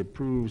that we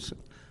approve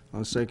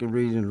on second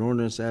reading an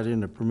ordinance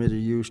adding a permitted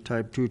use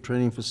Type 2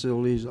 training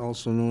facilities,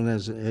 also known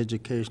as an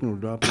educational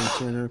drop-in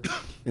center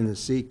in the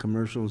C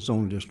Commercial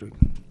Zone District.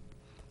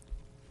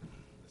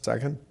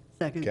 Second?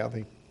 Second.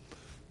 Kathy?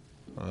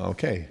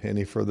 Okay,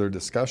 any further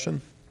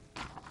discussion?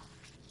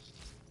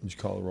 Would you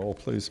call the roll,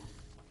 please?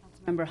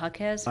 Councilmember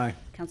Jaquez. Aye.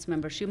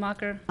 Councilmember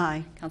Schumacher.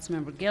 Aye.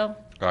 Councilmember Gill.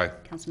 Aye.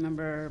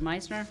 Councilmember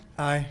Meisner.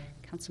 Aye.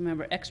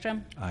 Councilmember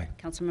Ekstrom. Aye.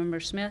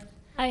 Councilmember Smith.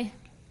 Aye.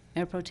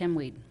 Mayor Pro Tem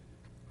Weed.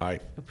 Aye.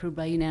 Approved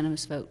by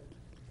unanimous vote.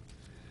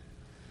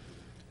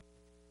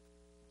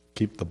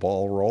 keep the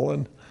ball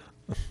rolling.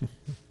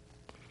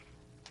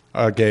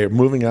 Okay,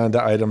 moving on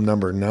to item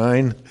number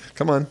 9.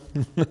 Come on.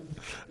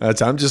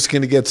 I'm just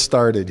going to get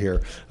started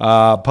here.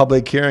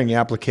 Public hearing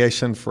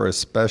application for a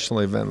special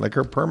event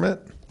liquor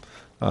permit.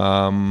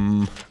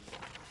 I'm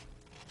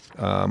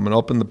going to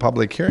open the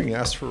public hearing,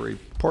 ask for a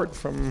report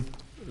from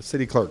the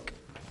city clerk.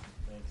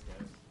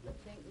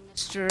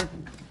 Mr.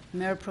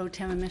 Mayor Pro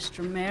Tem and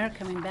Mr. Mayor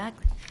coming back.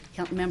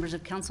 Members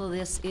of council,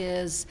 this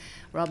is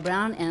Rob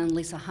Brown and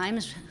Lisa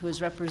Himes, who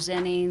is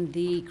representing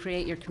the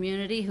Create Your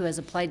Community, who has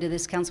applied to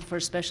this council for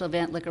a special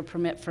event liquor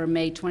permit for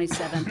May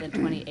 27th and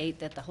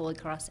 28th at the Holy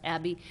Cross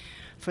Abbey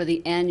for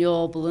the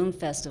annual Balloon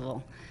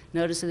Festival.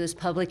 Notice of this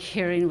public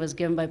hearing was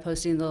given by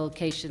posting the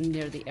location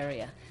near the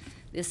area.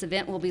 This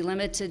event will be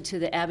limited to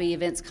the Abbey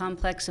Events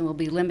Complex and will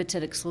be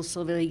limited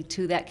exclusively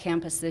to that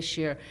campus this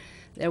year.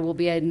 There will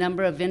be a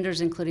number of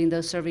vendors, including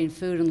those serving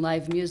food and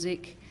live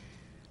music.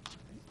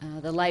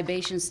 The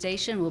libation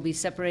station will be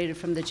separated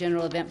from the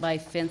general event by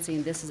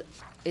fencing. This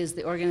is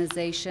the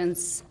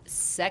organization's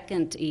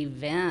second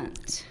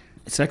event.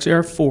 It's actually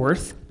our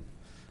 4th.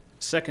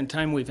 Second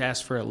time we've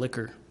asked for a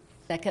liquor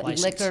Second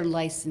license. liquor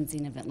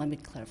licensing event. Let me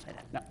clarify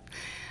that.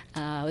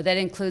 No. That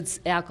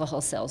includes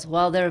alcohol sales.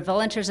 While their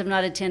volunteers have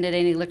not attended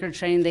any liquor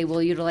training, they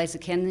will utilize the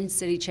Kansas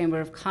City Chamber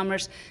of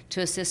Commerce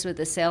to assist with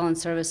the sale and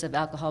service of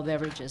alcohol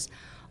beverages.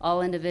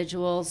 All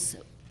individuals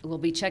will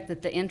be checked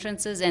at the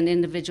entrances, and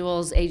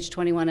individuals age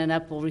 21 and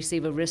up will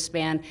receive a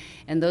wristband,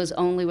 and those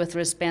only with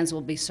wristbands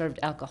will be served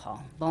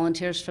alcohol.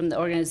 Volunteers from the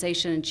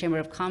organization and Chamber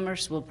of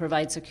Commerce will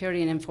provide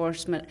security and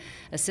enforcement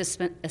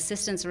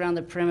assistance around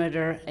the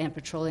perimeter and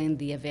patrolling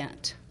the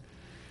event.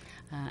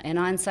 An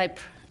on-site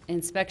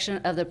inspection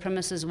of the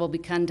premises will be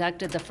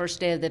conducted the first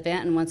day of the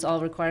event, and once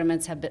all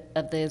requirements of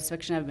the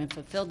inspection have been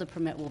fulfilled, the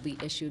permit will be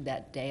issued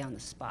that day on the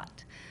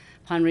spot.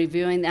 Upon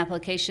reviewing the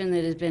application,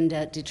 it has been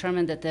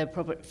determined that the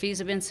appropriate fees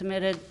have been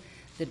submitted,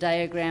 the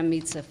diagram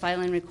meets the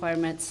filing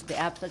requirements, the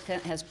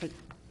applicant has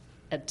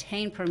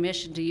obtained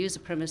permission to use the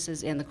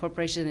premises, and the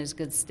corporation is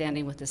good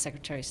standing with the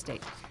Secretary of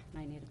State.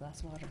 And I need a glass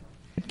of water.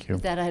 Thank you.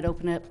 With that, I'd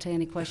open it up to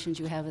any questions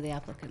you have of the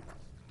applicant.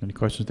 Any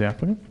questions to the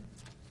applicant?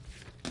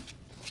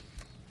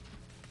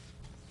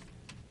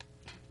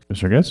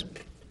 Mr. Guess?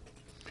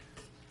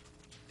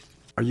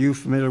 Are you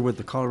familiar with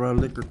the Colorado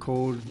Liquor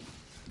Code?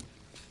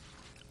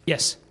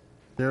 Yes.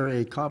 Is there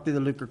a copy of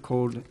the liquor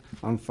code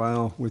on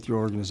file with your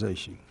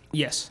organization?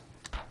 Yes.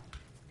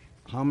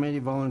 How many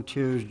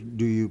volunteers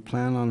do you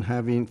plan on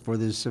having for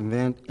this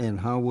event, and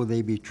how will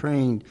they be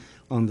trained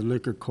on the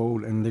liquor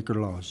code and liquor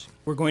laws?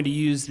 We're going to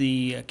use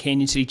the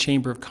Canyon City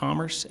Chamber of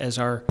Commerce as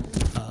our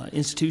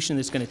institution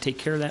that's going to take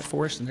care of that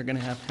for us, and they're going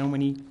to have how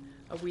many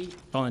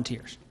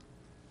volunteers?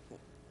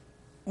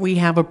 We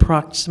have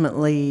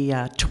approximately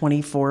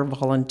 24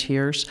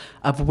 volunteers,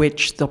 of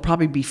which there'll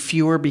probably be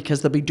fewer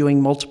because they'll be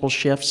doing multiple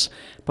shifts,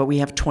 but we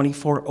have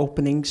 24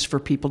 openings for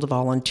people to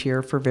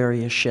volunteer for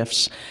various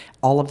shifts.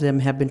 All of them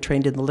have been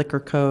trained in the liquor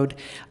code.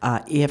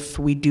 If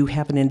we do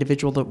have an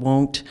individual that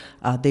won't,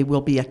 they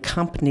will be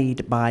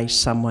accompanied by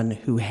someone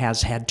who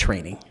has had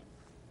training.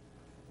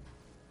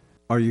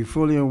 Are you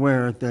fully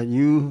aware that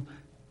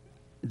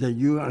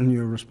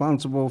you're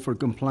responsible for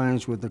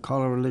compliance with the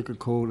Colorado Liquor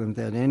Code, and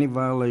that any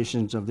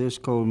violations of this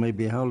code may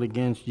be held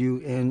against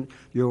you and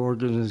your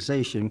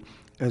organization,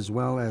 as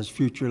well as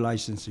future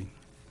licensing?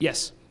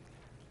 Yes.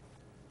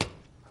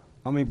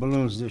 How many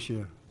balloons this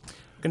year?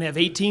 We're going to have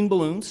 18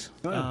 balloons,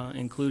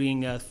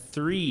 including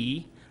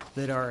 3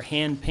 that are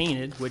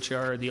hand-painted, which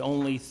are the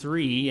only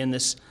 3 in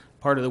this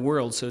part of the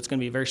world, so it's going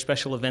to be a very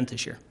special event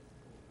this year.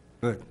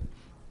 Good.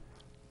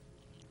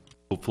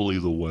 Hopefully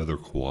the weather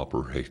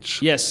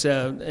cooperates. Yes,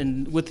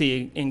 and with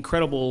the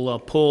incredible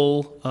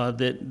pull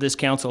that this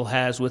council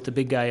has with the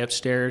big guy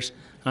upstairs,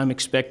 I'm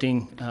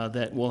expecting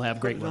that we'll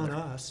have great weather.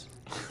 On us.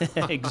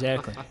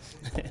 Exactly.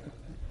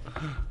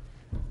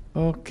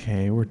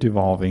 Okay, we're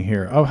devolving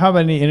here. Oh, how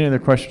about any other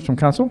questions from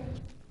council?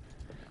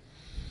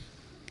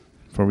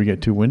 Before we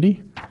get too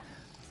windy?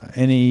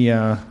 Any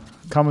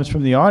comments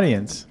from the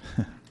audience?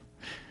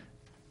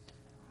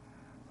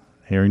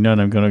 Hearing none,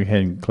 I'm going to go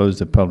ahead and close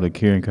the public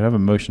hearing. Could I have a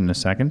motion in a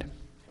second?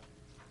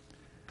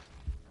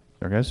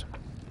 Sorry, guys.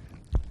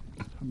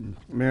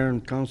 Mayor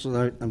and council,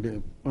 I'm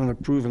going to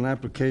approve an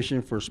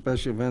application for a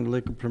special event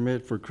liquor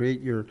permit for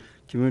Create Your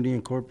Community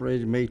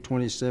Incorporated, May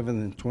 27th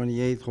and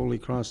 28th, Holy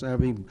Cross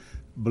Abbey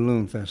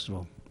Balloon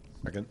Festival.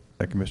 Second.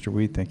 Second, Mr.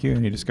 Weed. Thank you.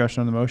 Any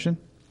discussion on the motion?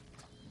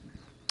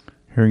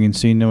 Hearing and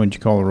seeing no, would you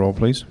call the roll,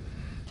 please?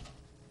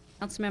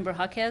 Councilmember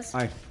Jaquez?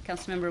 Aye.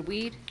 Councilmember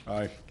Weed?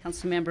 Aye.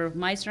 Councilmember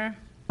Meisner?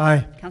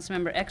 Aye.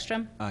 Councilmember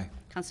Ekstrom? Aye.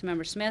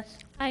 Councilmember Smith?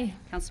 Aye.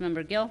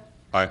 Councilmember Gill?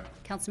 Aye.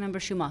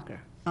 Councilmember Schumacher?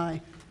 Aye.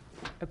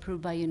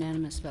 Approved by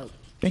unanimous vote.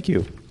 Thank you.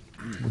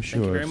 Wish Thank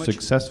you you very a much.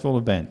 successful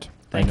event.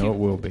 Thank I know you. it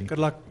will be. Good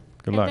luck.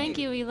 Good And luck. thank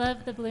you. We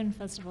love the Balloon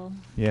Festival.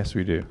 Yes,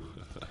 we do.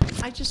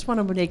 I just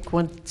want to make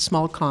one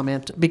small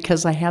comment,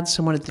 because I had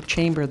someone at the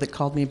chamber that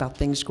called me about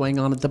things going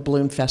on at the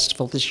Balloon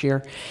Festival this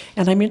year,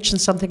 and I mentioned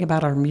something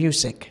about our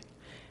music,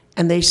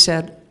 and they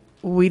said,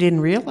 "We didn't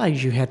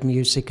realize you had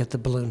music at the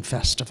Balloon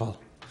Festival."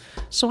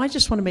 So I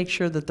just want to make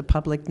sure that the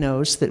public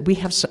knows that we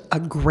have a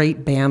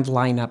great band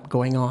lineup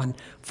going on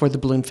for the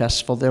Balloon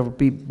Festival. There will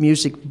be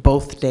music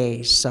both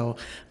days. So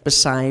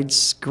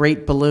besides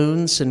great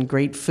balloons and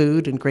great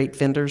food and great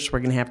vendors, we're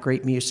going to have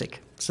great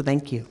music. So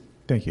thank you.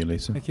 Thank you,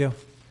 Lisa. Thank you.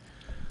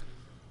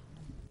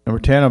 Number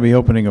 10, I'll be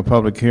opening a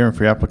public hearing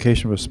for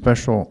application of a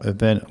special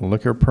event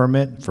liquor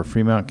permit for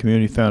Fremont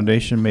Community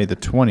Foundation, May the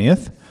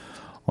 20th,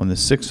 on the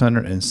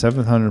 600 and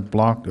 700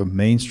 block of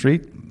Main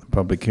Street. The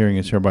public hearing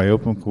is hereby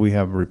open. Could we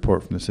have a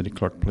report from the city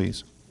clerk,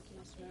 please?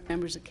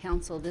 Members of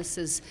council, this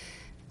is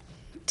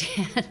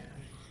Dan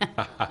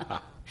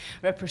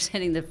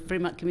representing the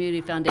Fremont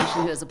Community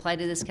Foundation, who has applied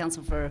to this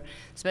council for a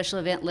special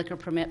event liquor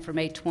permit for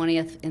May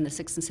 20th in the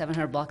 600 and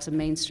 700 blocks of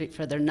Main Street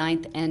for their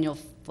 9th annual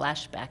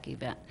flashback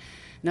event.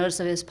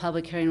 Notice of this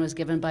public hearing was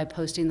given by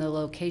posting the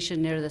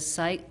location near the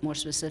site, more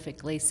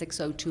specifically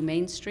 602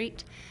 Main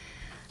Street.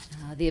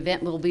 The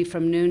event will be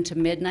from noon to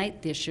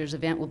midnight. This year's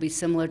event will be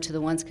similar to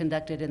the ones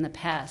conducted in the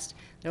past.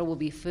 There will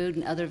be food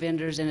and other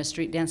vendors and a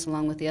street dance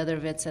along with the other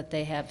events that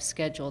they have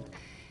scheduled.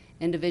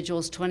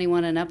 Individuals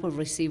 21 and up will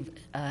receive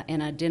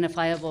an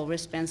identifiable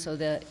wristband so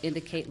they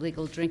indicate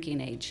legal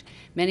drinking age.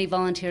 Many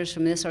volunteers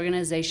from this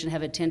organization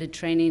have attended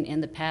training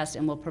in the past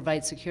and will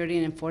provide security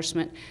and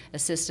enforcement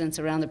assistance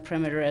around the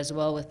perimeter as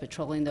well with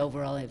patrolling the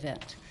overall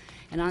event.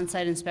 An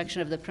on-site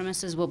inspection of the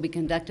premises will be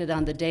conducted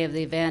on the day of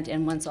the event,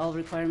 and once all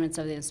requirements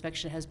of the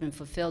inspection has been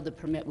fulfilled, the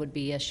permit would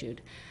be issued.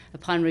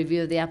 Upon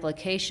review of the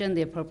application,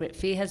 the appropriate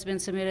fee has been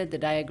submitted. The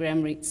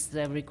diagram meets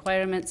the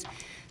requirements.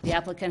 The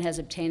applicant has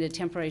obtained a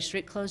temporary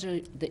street closure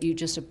that you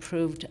just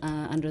approved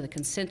under the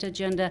consent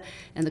agenda,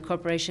 and the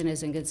corporation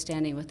is in good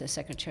standing with the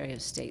Secretary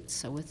of State.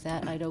 So with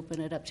that, I'd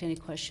open it up to any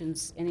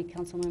questions any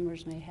council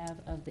members may have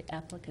of the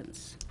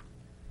applicants.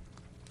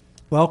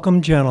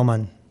 Welcome,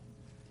 gentlemen.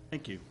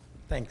 Thank you.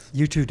 Thanks.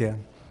 You too,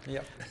 Dan.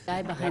 Yep.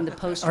 Guy behind the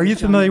poster. Are you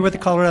John familiar with the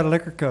Bell. Colorado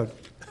Liquor Code?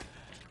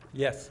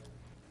 Yes.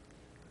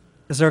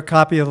 Is there a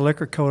copy of the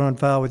liquor code on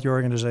file with your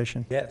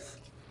organization? Yes.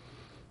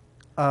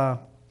 How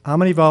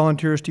many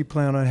volunteers do you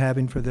plan on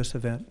having for this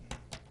event?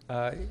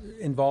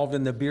 Involved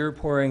in the beer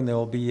pouring, there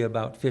will be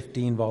about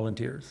 15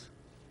 volunteers.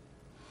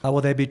 How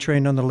will they be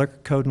trained on the liquor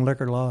code and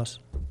liquor laws?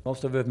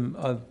 Most of them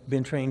have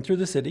been trained through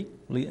the city,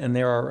 and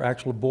there are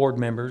actual board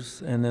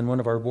members, and then one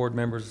of our board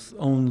members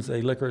owns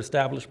a liquor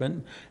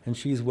establishment, and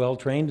she's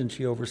well-trained, and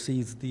she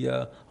oversees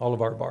all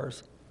of our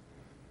bars.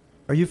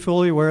 Are you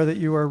fully aware that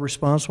you are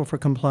responsible for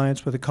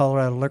compliance with the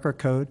Colorado Liquor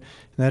Code,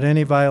 and that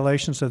any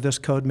violations of this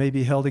code may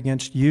be held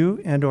against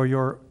you and or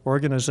your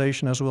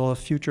organization as well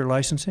as future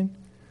licensing?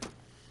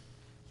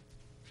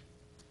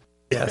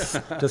 Yes.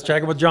 Just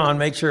check it with John,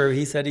 make sure.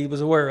 He said he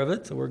was aware of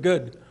it, so we're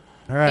good.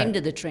 All right. Came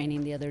to the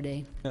training the other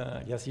day.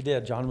 Yes, he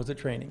did. John was at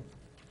training.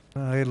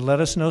 Let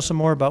us know some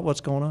more about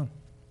what's going on,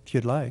 if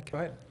you'd like. Go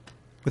ahead.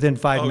 Within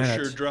 5 Oh, minutes.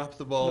 sure, drop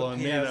the ball on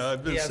me now.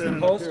 I've been sitting up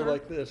poster? here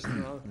like this. You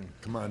know?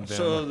 Come on, Ben.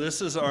 So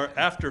this is our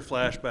after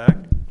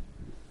flashback.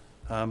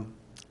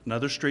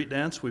 Another street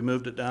dance. We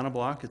moved it down a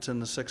block. It's in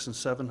the 600 and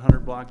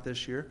 700 block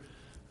this year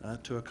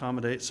to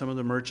accommodate some of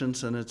the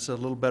merchants, and it's a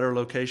little better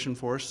location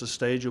for us. The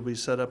stage will be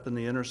set up in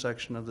the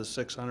intersection of the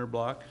 600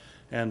 block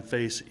and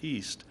face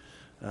east.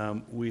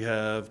 We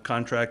have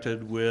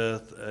contracted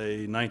with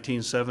a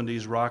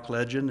 1970s rock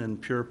legend in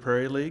Pure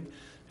Prairie League.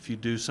 If you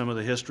do some of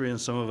the history, and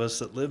some of us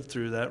that lived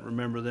through that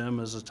remember them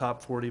as a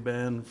top 40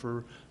 band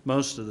for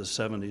most of the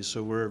 70s,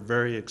 so we're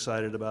very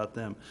excited about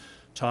them.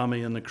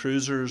 Tommy and the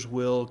Cruisers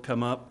will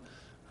come up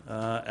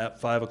at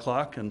 5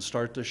 o'clock and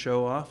start the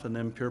show off, and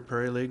then Pure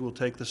Prairie League will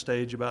take the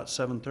stage about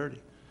 7:30.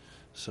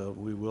 So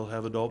we will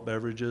have adult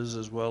beverages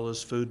as well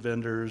as food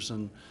vendors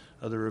and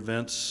other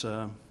events,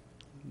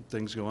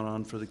 things going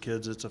on for the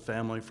kids. It's a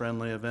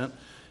family-friendly event.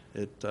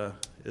 It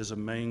is a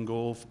main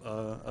goal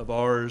of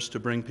ours to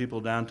bring people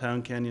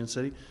downtown Canyon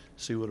City,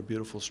 see what a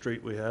beautiful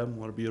street we have,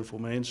 what a beautiful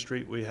main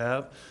street we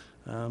have,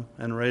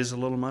 and raise a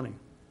little money.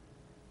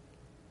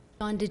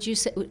 John, did you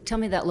say, tell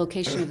me that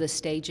location of the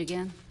stage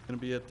again? Going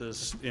to be at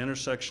this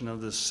intersection of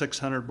the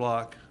 600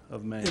 block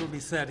of Main. It'll be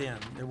set in.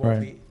 It won't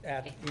Right.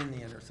 be in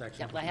the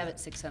intersection. Yeah, I have it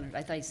 600.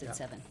 I thought you said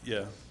 7.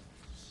 Yeah.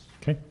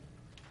 Okay.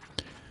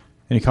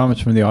 Any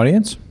comments from the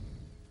audience?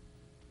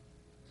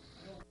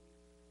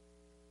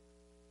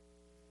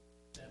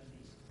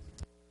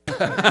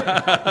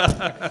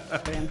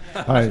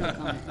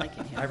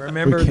 I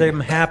remember them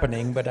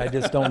happening, but I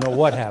just don't know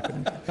what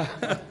happened.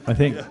 I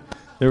think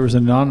there was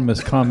an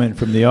anonymous comment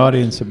from the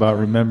audience about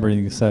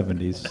remembering the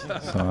 70s.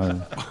 So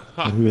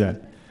I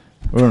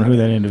don't know who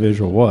that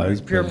individual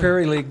was. Pure but-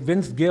 Prairie League,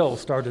 Vince Gill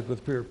started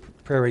with Pure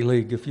Prairie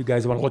League. If you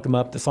guys want to look them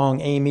up, the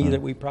song Amy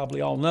that we probably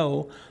all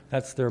know,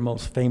 that's their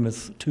most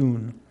famous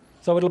tune.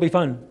 So it'll be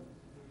fun.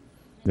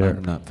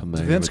 I'm not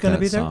familiar Vince with gonna that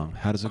be there? song.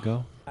 How does it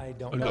go? I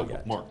don't know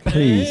yet.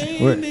 Please.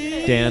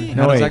 Dan, No,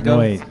 how does wait, that go? no,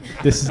 wait.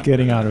 This is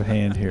getting out of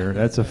hand here.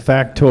 That's a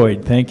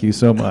factoid. Thank you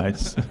so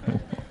much.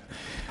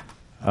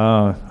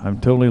 I'm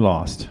totally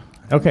lost.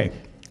 Okay,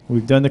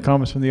 we've done the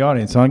comments from the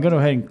audience. So I'm going to go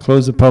ahead and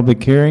close the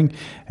public hearing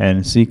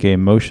and seek a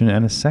motion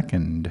and a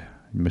second.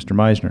 Mr.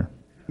 Meisner.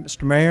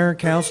 Mr. Mayor,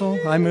 Council,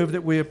 I move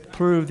that we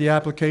approve the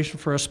application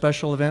for a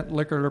special event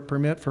liquor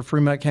permit for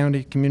Fremont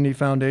County Community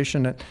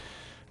Foundation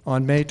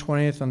on May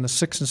 20th on the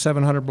 600 and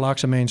 700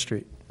 blocks of Main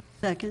Street.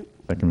 Second.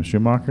 Second, Ms.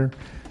 Schumacher.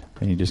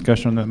 Any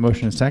discussion on that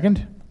motion and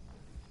second?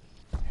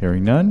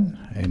 Hearing none.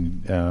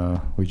 And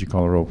would you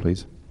call the roll,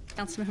 please?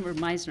 Councilmember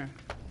Meisner.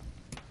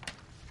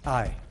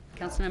 Aye.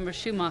 Councilmember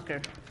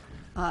Schumacher.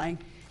 Aye.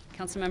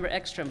 Councilmember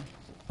Ekstrom.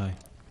 Aye.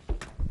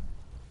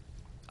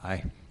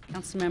 Aye.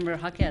 Councilmember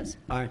Jaquez.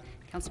 Aye.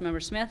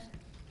 Councilmember Smith.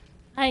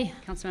 Aye.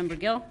 Councilmember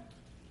Gill.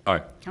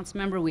 Aye.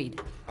 Councilmember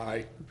Weed.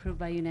 Aye. Approved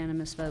by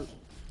unanimous vote.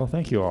 Well,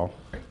 thank you all.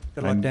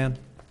 Good luck, Dan.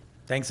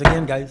 Thanks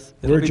again, guys.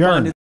 We're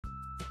adjourned.